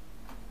রাখি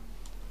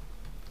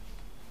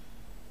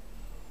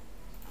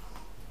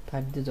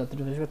 5 দিয়ে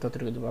যতটুকু আসবে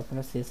ততটুকু দেবো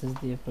আপনারা CSS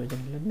দিয়ে প্রয়োজন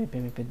হলে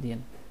মেপে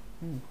দিয়েন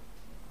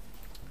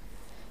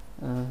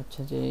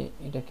হচ্ছে যে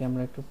এটাকে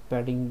আমরা একটু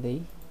প্যাডিং দেই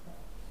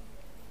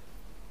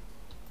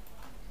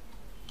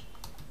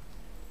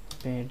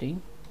প্যাডিং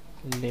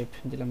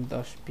লেফট দিলাম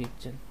 10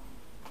 পিক্সেল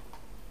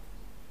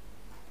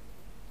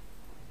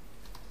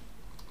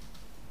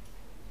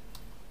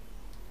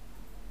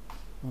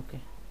ওকে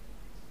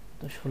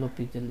তো 16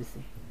 পিক্সেল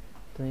দিছি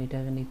তো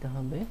এটাকে নিতে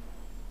হবে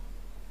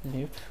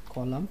লেফট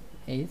কলাম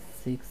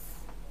A6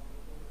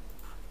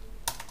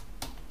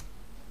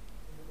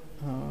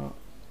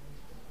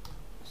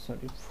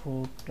 সরি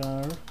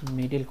ফুটার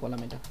মিডল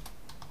কলাম এটা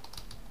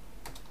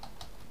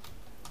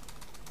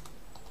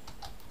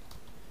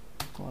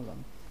কলাম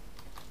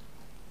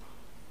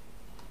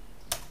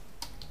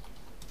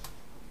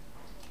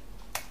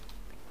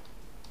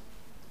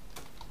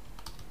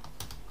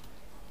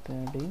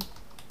প্যাডিং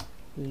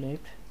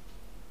লেফট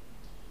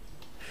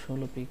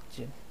 16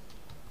 পিক্সেল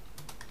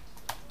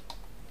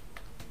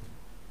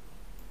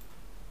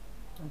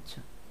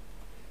আচ্ছা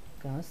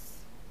কাজ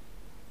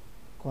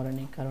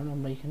করেনি কারণ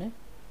আমরা এখানে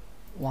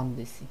 1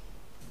 দিছি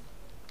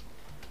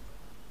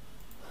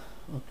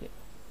ওকে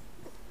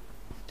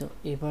তো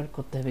এবার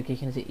করতে হবে কি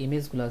এখানে যে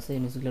ইমেজগুলো আছে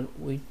ইমেজগুলোর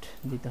ওয়েট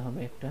দিতে হবে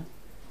একটা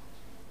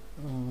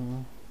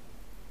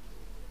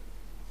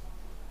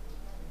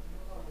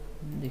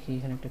দেখি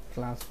এখানে একটা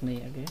ক্লাস নেই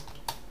আগে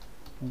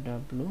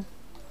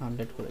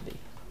w100 করে দিই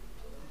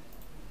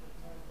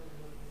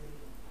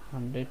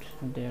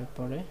 100 দেওয়ার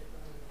পরে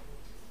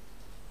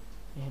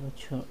এর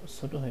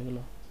ছোট হয়ে গেল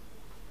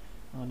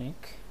অনেক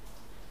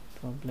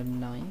প্রবলেম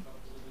নাই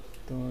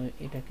তো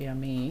এটাকে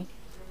আমি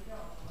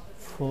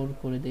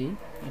 4 করে দেই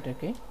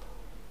এটাকে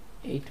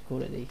 8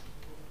 করে দেই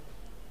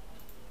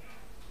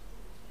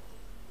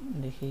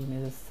দেখি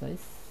ইমেজের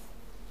সাইজ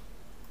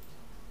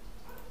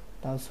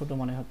তাও ছোট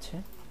মনে হচ্ছে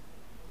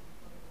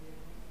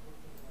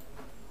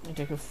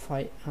এটাকে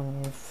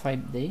 5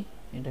 দেই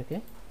এটাকে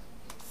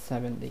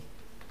 7 দেই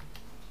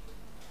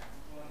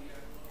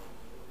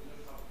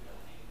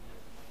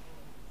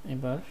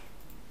এবার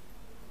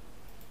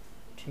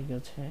ঠিক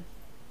আছে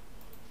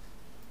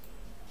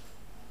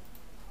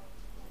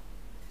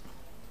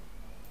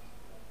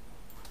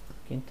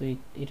কিন্তু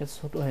এটা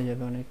ছোট হয়ে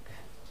যাবে অনেক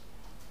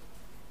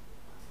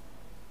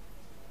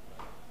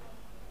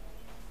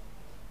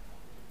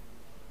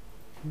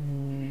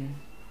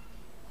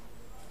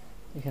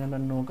এখানে আমরা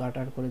নো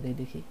গাটার করে দেই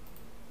দেখি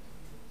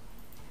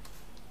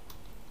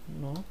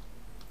নো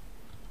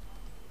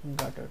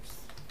গাটার্স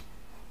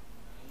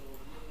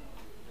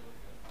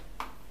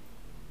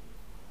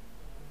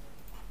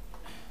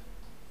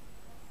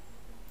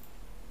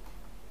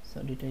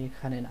সরি এটা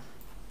এখানে না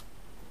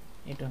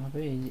এটা হবে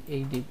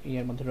এই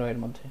ইয়ার মধ্যে রয়ের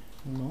মধ্যে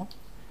নো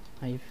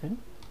হাইফেন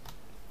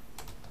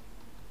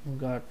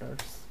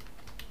গাটার্স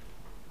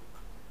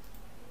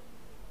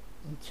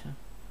আচ্ছা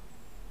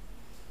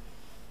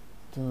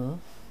তো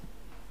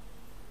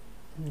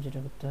যেটা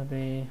করতে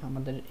হবে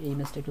আমাদের এই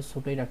ইমেজটা একটু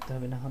ছোটই রাখতে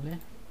হবে না হলে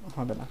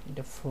হবে না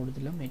এটা 4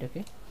 দিলাম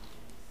এটাকে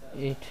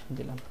 8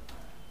 দিলাম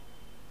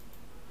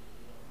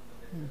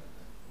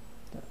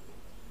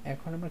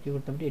এখন আমরা কি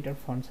করতে পারি এটার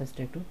ফন্ট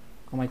সাইজটা একটু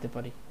কমাইতে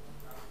পারি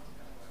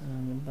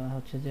বা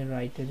হচ্ছে যে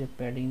রাইটে যে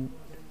প্যাডিং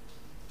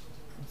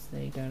আছে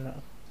এটা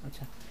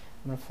আচ্ছা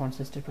আমরা ফন্ট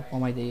সাইজটা একটু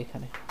কমাই দেই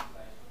এখানে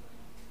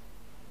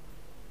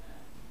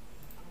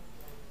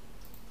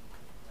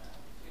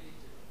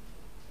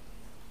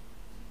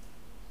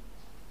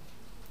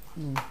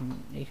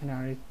এখানে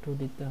আর একটু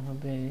দিতে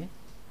হবে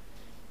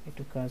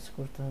একটু কাজ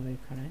করতে হবে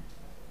এখানে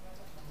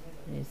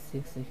এই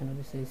 6 এখানেও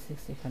দিছি এই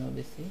 6 এখানেও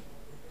দিছি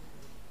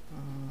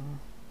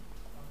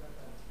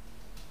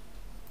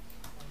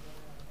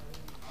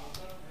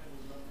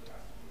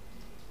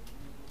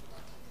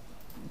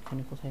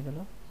এখানে কোথায় গেল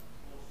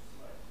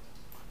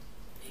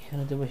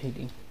এখানে দেবো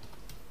হেডিং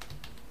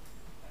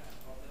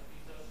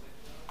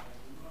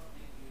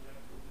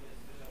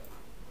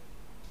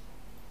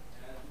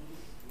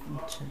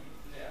আচ্ছা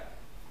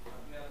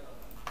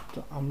তো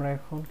আমরা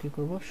এখন কি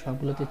করব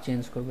সবগুলোতে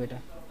চেঞ্জ করব এটা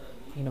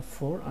এখানে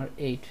 4 আর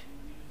 8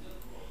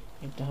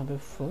 এটা হবে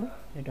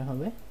 4 এটা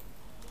হবে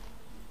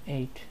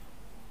 8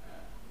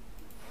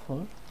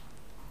 4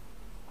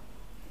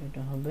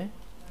 এটা হবে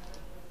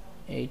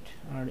 8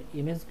 আর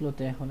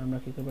ইমেজগুলোতে এখন আমরা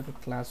কি করব একটা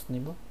ক্লাস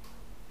নিব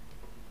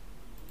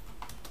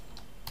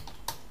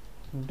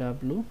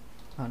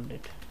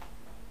w100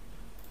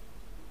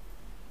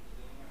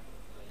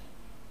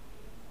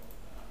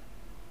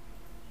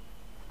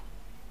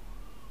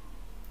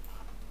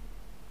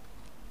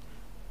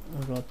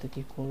 রতে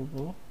কি করব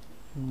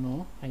নো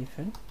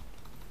হাইফেন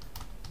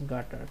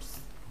গাটার্স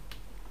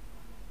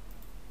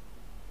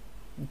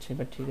আচ্ছা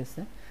এবার ঠিক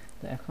আছে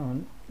তো এখন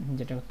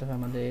যেটা করতে হবে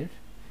আমাদের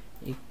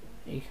এই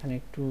এইখানে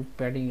একটু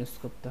প্যাডিং ইউজ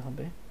করতে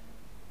হবে,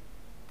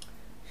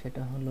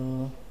 সেটা হলো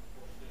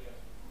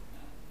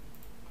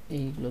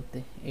এইগুলোতে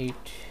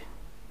 8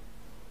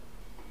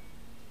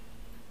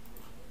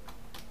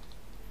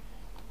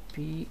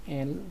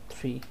 PL3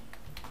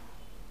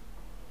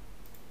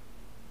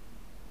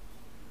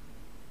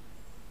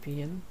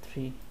 PL3।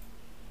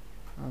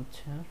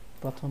 আচ্ছা,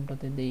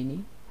 প্রথমটাতে দেইনি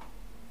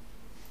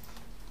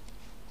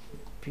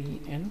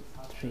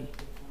PN3।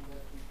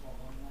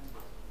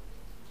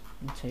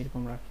 আচ্ছা,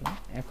 এরকম রাখলাম।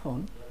 এখন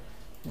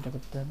এটা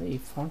করতে হবে, এই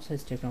ফন্ট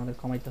সাইজটা একটু আমাদের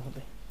কমাইতে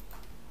হবে।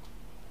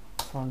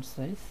 Font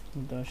size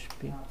 10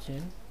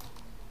 pixel,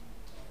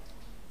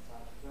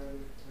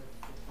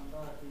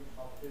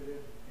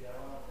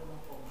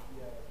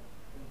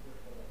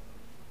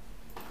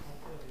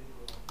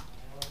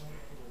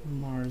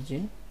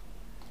 margin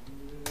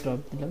top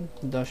দিলাম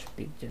 10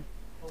 পিক্সেল।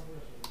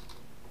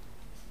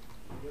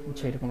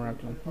 আচ্ছা, এরকম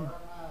রাখলাম।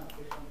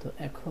 তো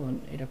এখন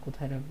এটা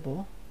কোথায় রাখবো?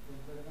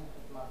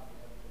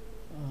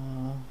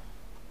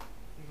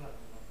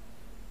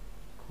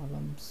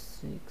 কলাম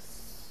 6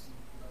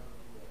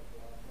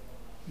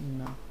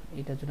 না,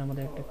 এটার জন্য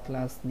আমাদের একটা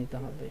ক্লাস নিতে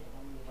হবে।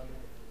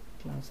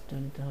 ক্লাসটা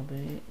নিতে হবে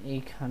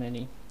এইখানে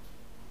নেই।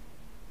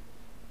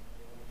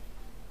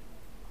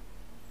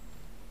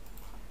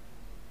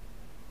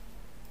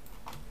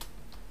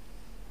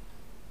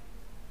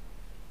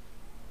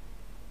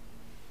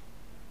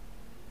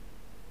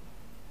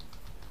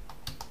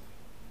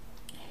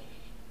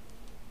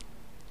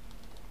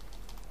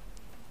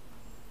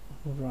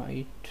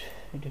 রাইট,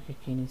 এটাকে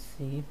কি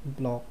নিচ্ছি?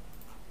 Block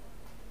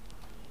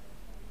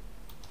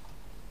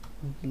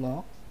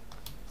block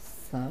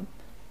sub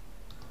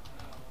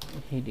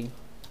heading.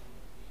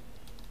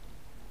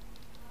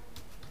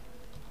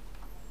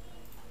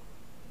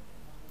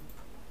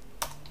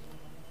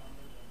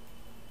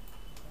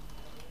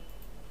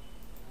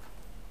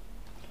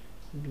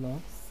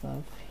 Block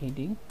sub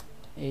heading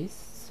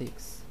H6।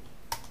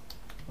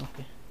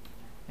 ওকে,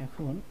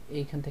 এখন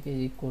এইখান থেকে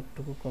এই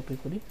কোডটুকু কপি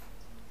করি,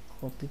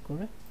 কপি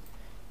করে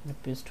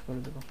পেস্ট করে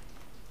দেব।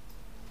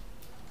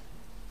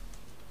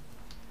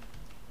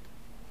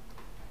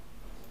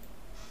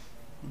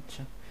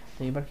 আচ্ছা, তো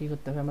এবার কি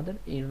করতে হবে? আমাদের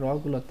এই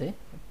রগুলোতে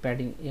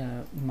প্যাডিং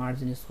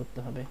মার্জিন ইউজ করতে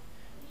হবে।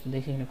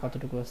 দেখি এখানে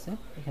কতটুকু আছে।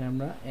 এখানে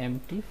আমরা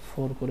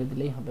MT4 করে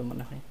দিলেই হবে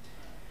মনে হয়।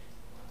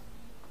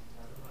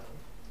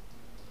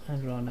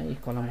 র না, এই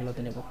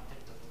কলামগুলোতে নেব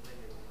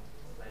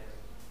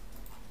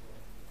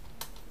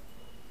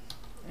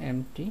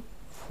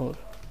MT4।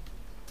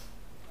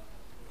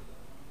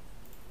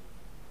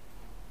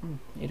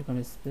 এরকম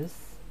স্পেস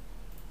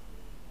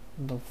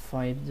বা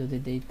 5 যদি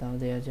দেই তাও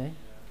দেওয়া যায়,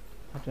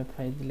 এটা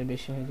 5 দিলে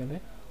বেশি হয়ে যাবে,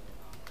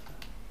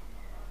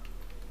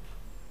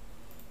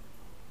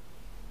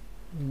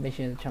 বেশি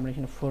হয়ে যাচ্ছে। আমরা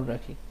এখানে 4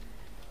 রাখি।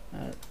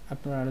 আর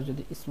আপনারা আরও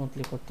যদি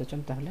স্মুথলি করতে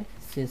চান তাহলে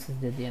CSS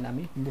দিয়ে দিন।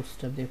 আমি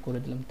বুটস্ট্র্যাপ দিয়ে করে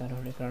দিলাম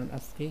তাহলে, কারণ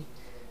আজকেই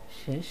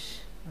শেষ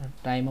আর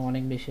টাইমও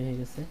অনেক বেশি হয়ে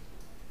গেছে।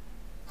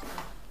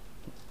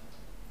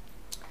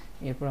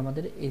 এরপর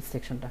আমাদের এই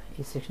সেকশনটা,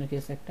 এই সেকশনে কি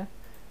আছে? একটা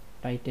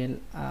টাইটেল,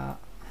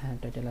 হ্যাঁ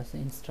টাইটেল আছে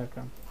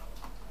ইনস্টাগ্রাম।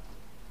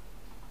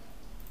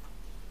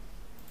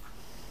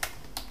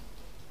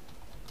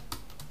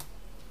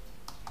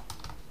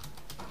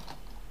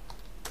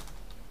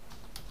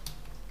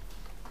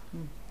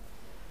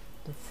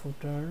 তো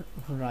ফুটার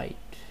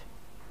রাইট,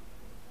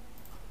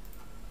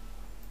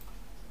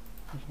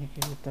 এখানে কি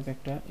করতে হবে?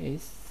 একটা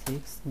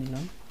H6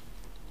 নিলাম,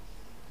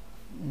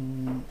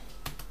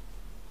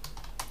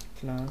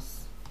 ক্লাস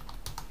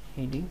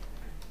হেডিং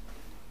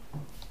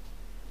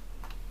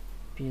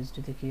PSD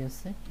তে কি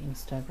আছে?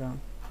 ইনস্টাগ্রাম।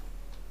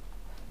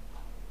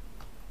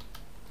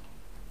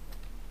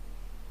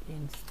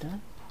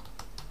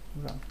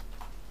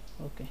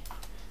 ওকে,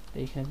 তো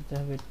এখানে দিতে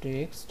হবে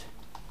টেক্সট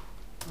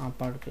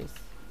আপার কেস।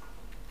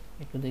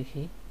 একটু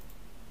দেখি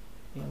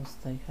এই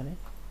অবস্থা এখানে।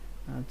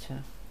 আচ্ছা,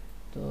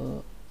 তো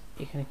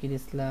এখানে কি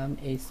দিছিলাম?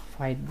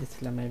 H5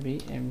 দিছিলাম,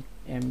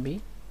 MB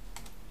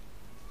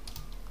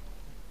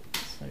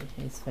সরি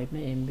H5 না,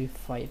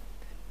 MB5।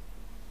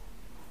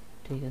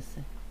 ঠিক আছে,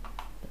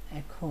 তো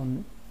এখন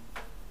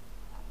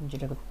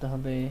যেটা করতে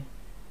হবে,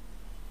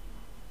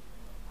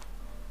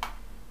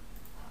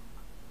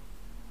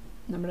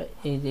 আমরা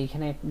এই যে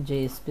এখানে যে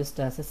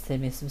স্পেসটা আছে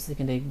সেম স্পেস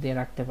এখানে দিয়ে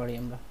রাখতে পারি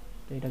আমরা।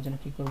 তো এটার জন্য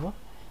কি করব?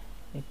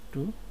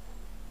 একটু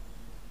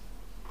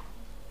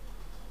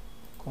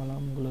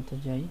কলামগুলোতে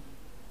যাই,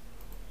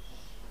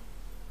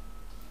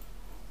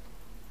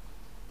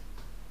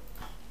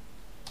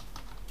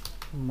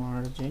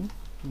 মার্জিন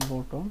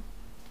বটম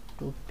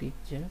 2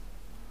 পিক্সেল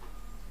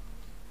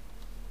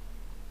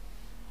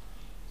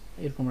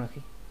এরকম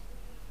রাখি।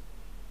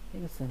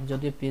 ঠিক আছে,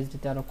 যদিও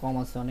PSDতে আরও কম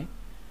আছে অনেক,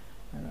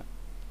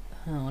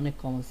 হ্যাঁ অনেক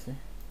কম আছে।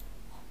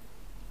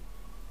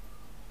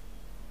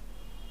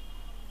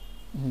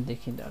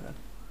 দেখি দাঁড়ান,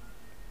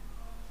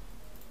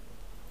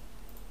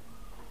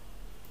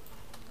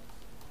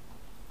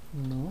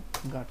 নো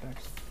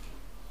গাটার্স।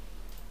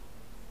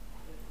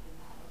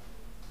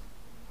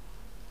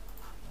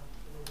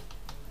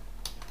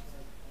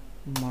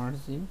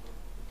 মার্জিন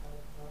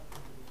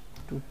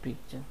 2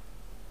 পিক্সেল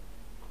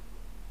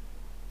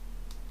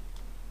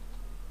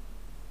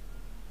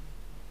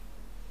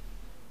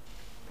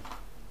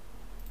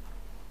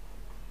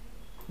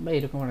বা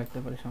এরকম রাখতে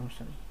পারি,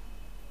 সমস্যা নেই।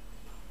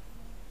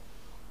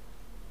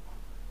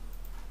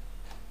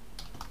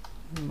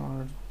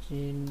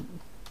 Margin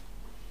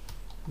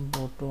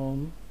bottom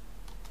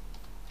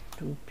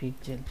 2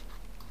 pixel,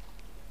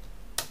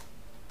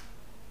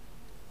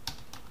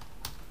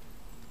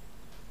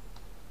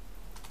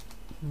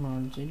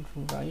 margin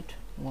right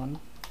 1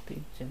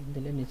 pixel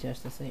দিলে নিচে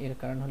আসতেছে। এর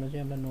কারণ হলো যে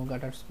আমরা নো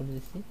গাটার্স করে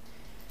দিচ্ছি।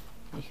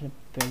 এখানে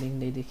প্যাডিং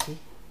দিয়ে দেখি,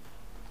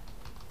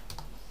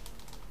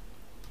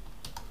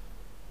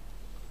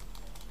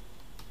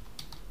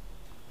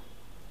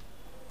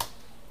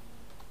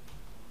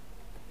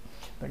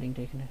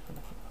 প্যাডিংটা এখানে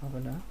হবে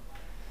না।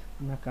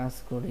 আমরা কাজ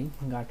করি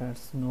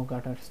গাটার্স, নো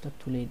গাটার্সটা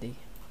তুলেই দিই,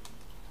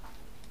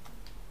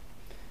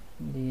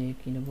 দিয়ে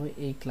কি নেব,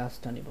 এই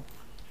ক্লাসটা নেব।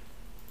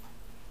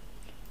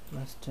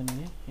 ক্লাসটা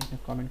নিয়ে এখানে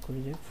কমেন্ট করি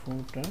যে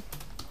ফুটার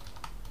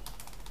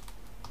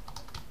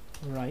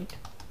রাইট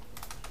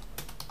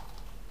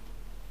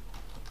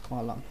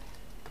কলাম।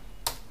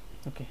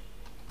 ওকে,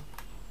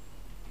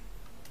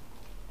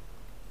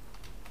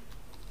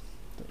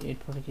 তো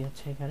এরপরে কি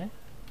হচ্ছে, এখানে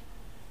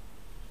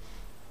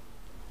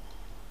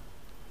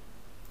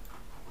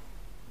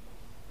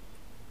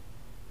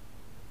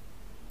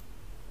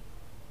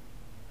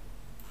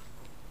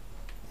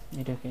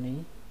এটাকে নেই,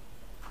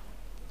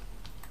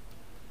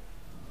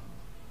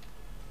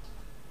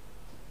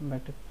 বা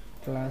একটা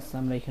ক্লাস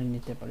আমরা এখানে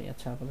নিতে পারি।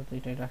 আচ্ছা, আপাতত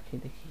এটা রাখি,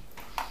 দেখি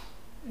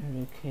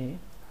রেখে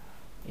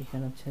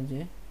এখানে হচ্ছে যে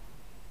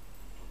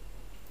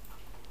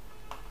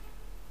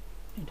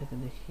এটাতে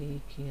দেখি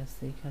কি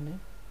আছে এখানে।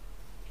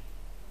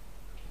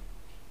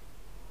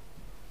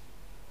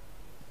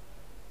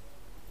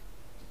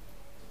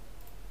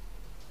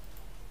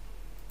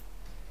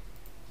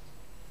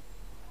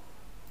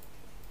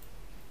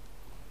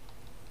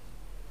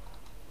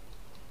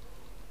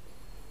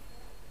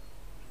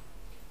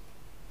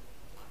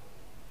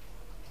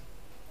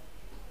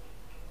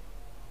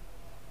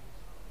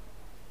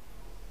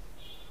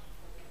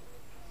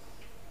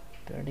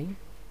 প্যাডিং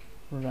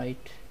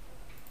রাইট,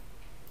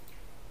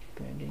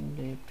 প্যাডিং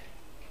লেফট,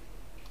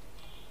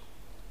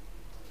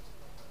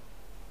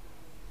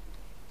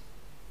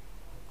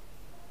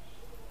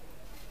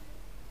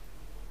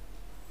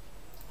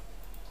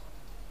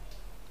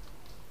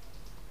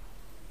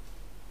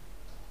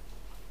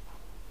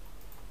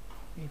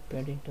 এই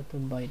প্যাডিংটা তো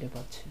বাইরে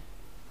পাচ্ছে,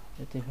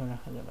 এতে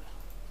রাখা যাবে।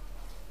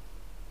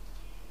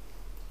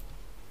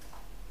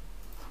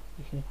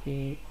 এখানে কি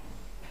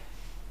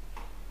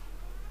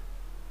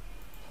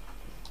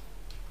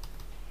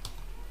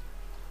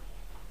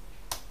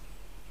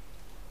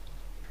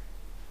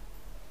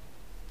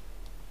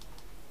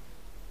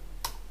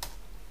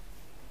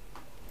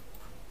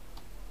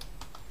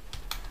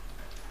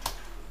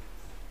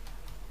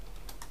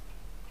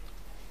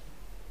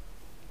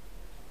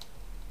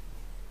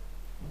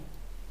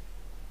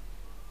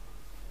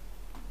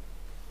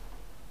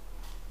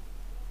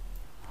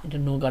এটা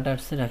নো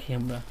গাটার্সে রাখি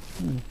আমরা,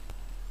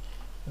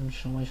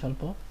 সময়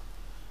স্বল্প।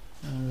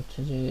 আর হচ্ছে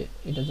যে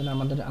এটার জন্য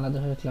আমাদের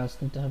আলাদাভাবে ক্লাস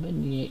নিতে হবে,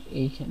 নিয়ে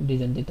এই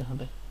ডিজাইন দিতে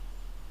হবে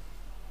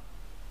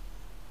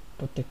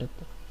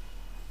প্রত্যেকটাতে।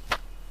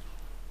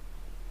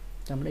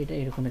 আমরা এটা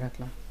এরকমই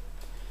রাখলাম।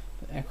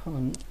 তো এখন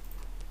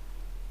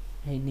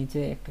এই নিচে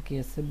একটা কি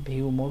আছে,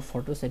 ভিউ মোর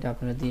ফটোস, এটা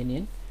আপনারা দিয়ে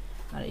নিন।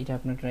 আর এটা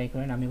আপনারা ট্রাই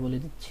করেন। আমি বলে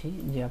দিচ্ছি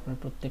যে আপনার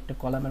প্রত্যেকটা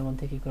কলামের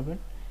মধ্যে কী করবেন,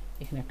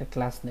 এখানে একটা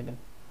ক্লাস নেবেন,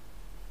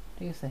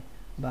 ঠিক আছে,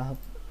 বা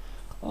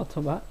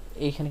অথবা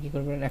এইখানে কি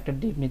করবেন, একটা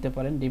ডিপ নিতে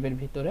পারেন, ডিপের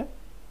ভিতরে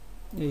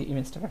এই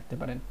ইমেজটা রাখতে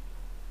পারেন।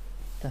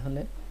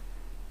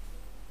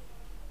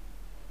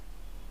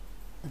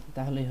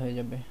 তাহলেই হয়ে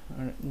যাবে।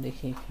 আর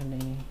দেখি এখানে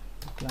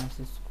ক্লাস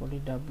করি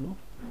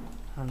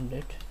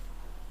w100,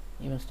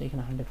 ইমেজটা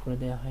এখানে 100 করে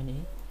দেওয়া হয়নি,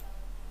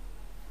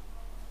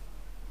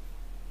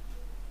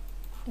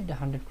 এটা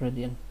 100 করে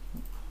দিন।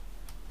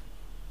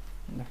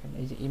 দেখেন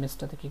এই যে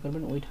ইমেজটাতে কি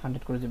করবেন, ওইটা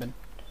 100 করে দেবেন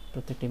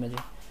প্রত্যেকটা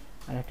ইমেজে।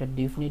 আর একটা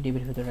ডিপ নিয়ে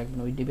ডিপের ভিতরে রাখবেন,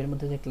 ওই ডিপের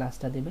মধ্যে যে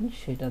ক্লাসটা দেবেন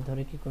সেটা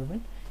ধরে কি করবেন,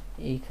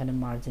 এইখানে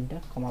মার্জিনটা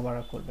কমা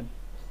বাড়া করবেন,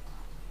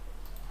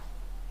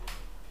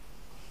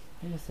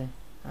 ঠিক আছে।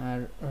 আর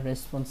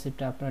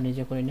রেসপন্সিভটা আপনারা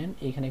নিজে করে নেন।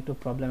 এইখানে একটু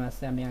প্রবলেম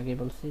আছে, আমি আগে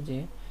বলছি যে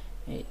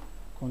এই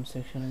কোন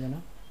সেকশনে যেন,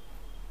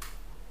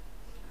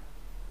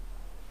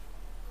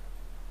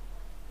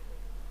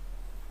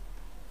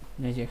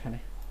 এই যে এখানে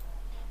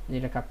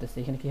যেটা কাটতেছে,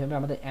 এখানে কি হবে,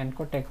 আমাদের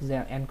অ্যানকর ট্যাগ, যে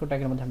অ্যানকর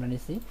ট্যাগের মধ্যে আমরা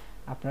নিছি,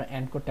 আপনার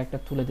অ্যানকর ট্যাগটা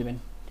তুলে দেবেন,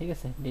 ঠিক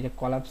আছে। ডিরেক্ট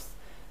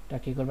কলাপসটা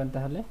কী করবেন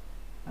তাহলে,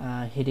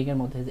 হেডিংয়ের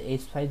মধ্যে যে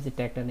H5 যে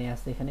ট্যাগটা নিয়ে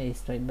আসছে এখানে,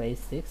 H5 বা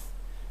H6,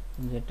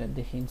 যেটা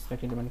দেখি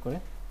ইন্সপেক্ট এলিমেন্ট করে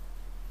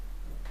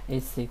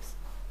H6,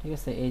 ঠিক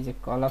আছে। এই যে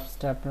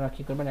কলাপসটা আপনারা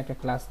কী করবেন, একটা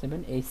ক্লাস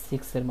দেবেন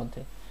H6 এর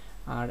মধ্যে।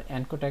 আর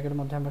অ্যানকর ট্যাগের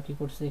মধ্যে আমরা কী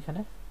করছি,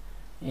 এখানে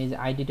এই যে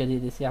আইডিটা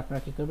দিয়ে দিয়েছি, আপনারা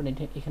কী করবেন,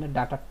 এটা এখানে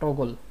ডাটা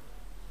টগল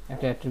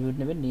একটা অ্যাট্রিবিউট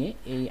নেবেন, নিয়ে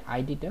এই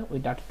আইডিটা ওই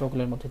ডাটা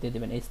টগলের মধ্যে দিয়ে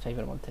দেবেন H5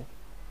 এর মধ্যে,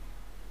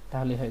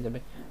 তাহলেই হয়ে যাবে।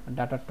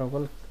 Data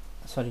toggle,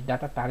 sorry,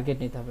 data target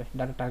নিতে হবে,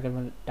 ডাটা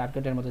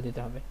টার্গেটের মধ্যে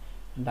দিতে হবে,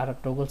 ডাটা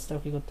টগলসটাও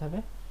কী করতে হবে,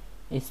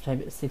 H5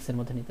 6 এর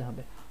মধ্যে নিতে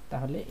হবে,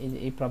 তাহলে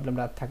এই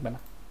প্রবলেমটা আর থাকবে না।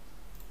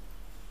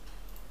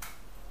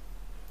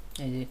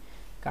 এই যে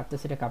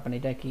কাঁপতেছে, এটা কাঁপান,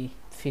 এটা কি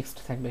ফিক্সড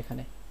থাকবে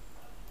এখানে,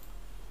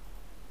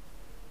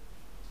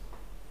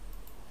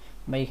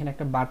 বা এখানে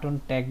একটা বাটন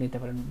ট্যাগ নিতে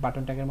পারেন,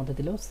 বাটন ট্যাগের মধ্যে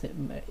দিলেও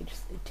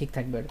ঠিক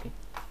থাকবে আর কি।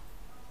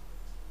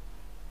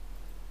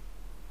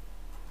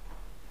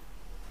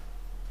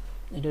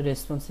 এটা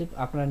রেসপন্সিভ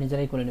আপনারা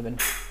নিজেরাই করে নেবেন।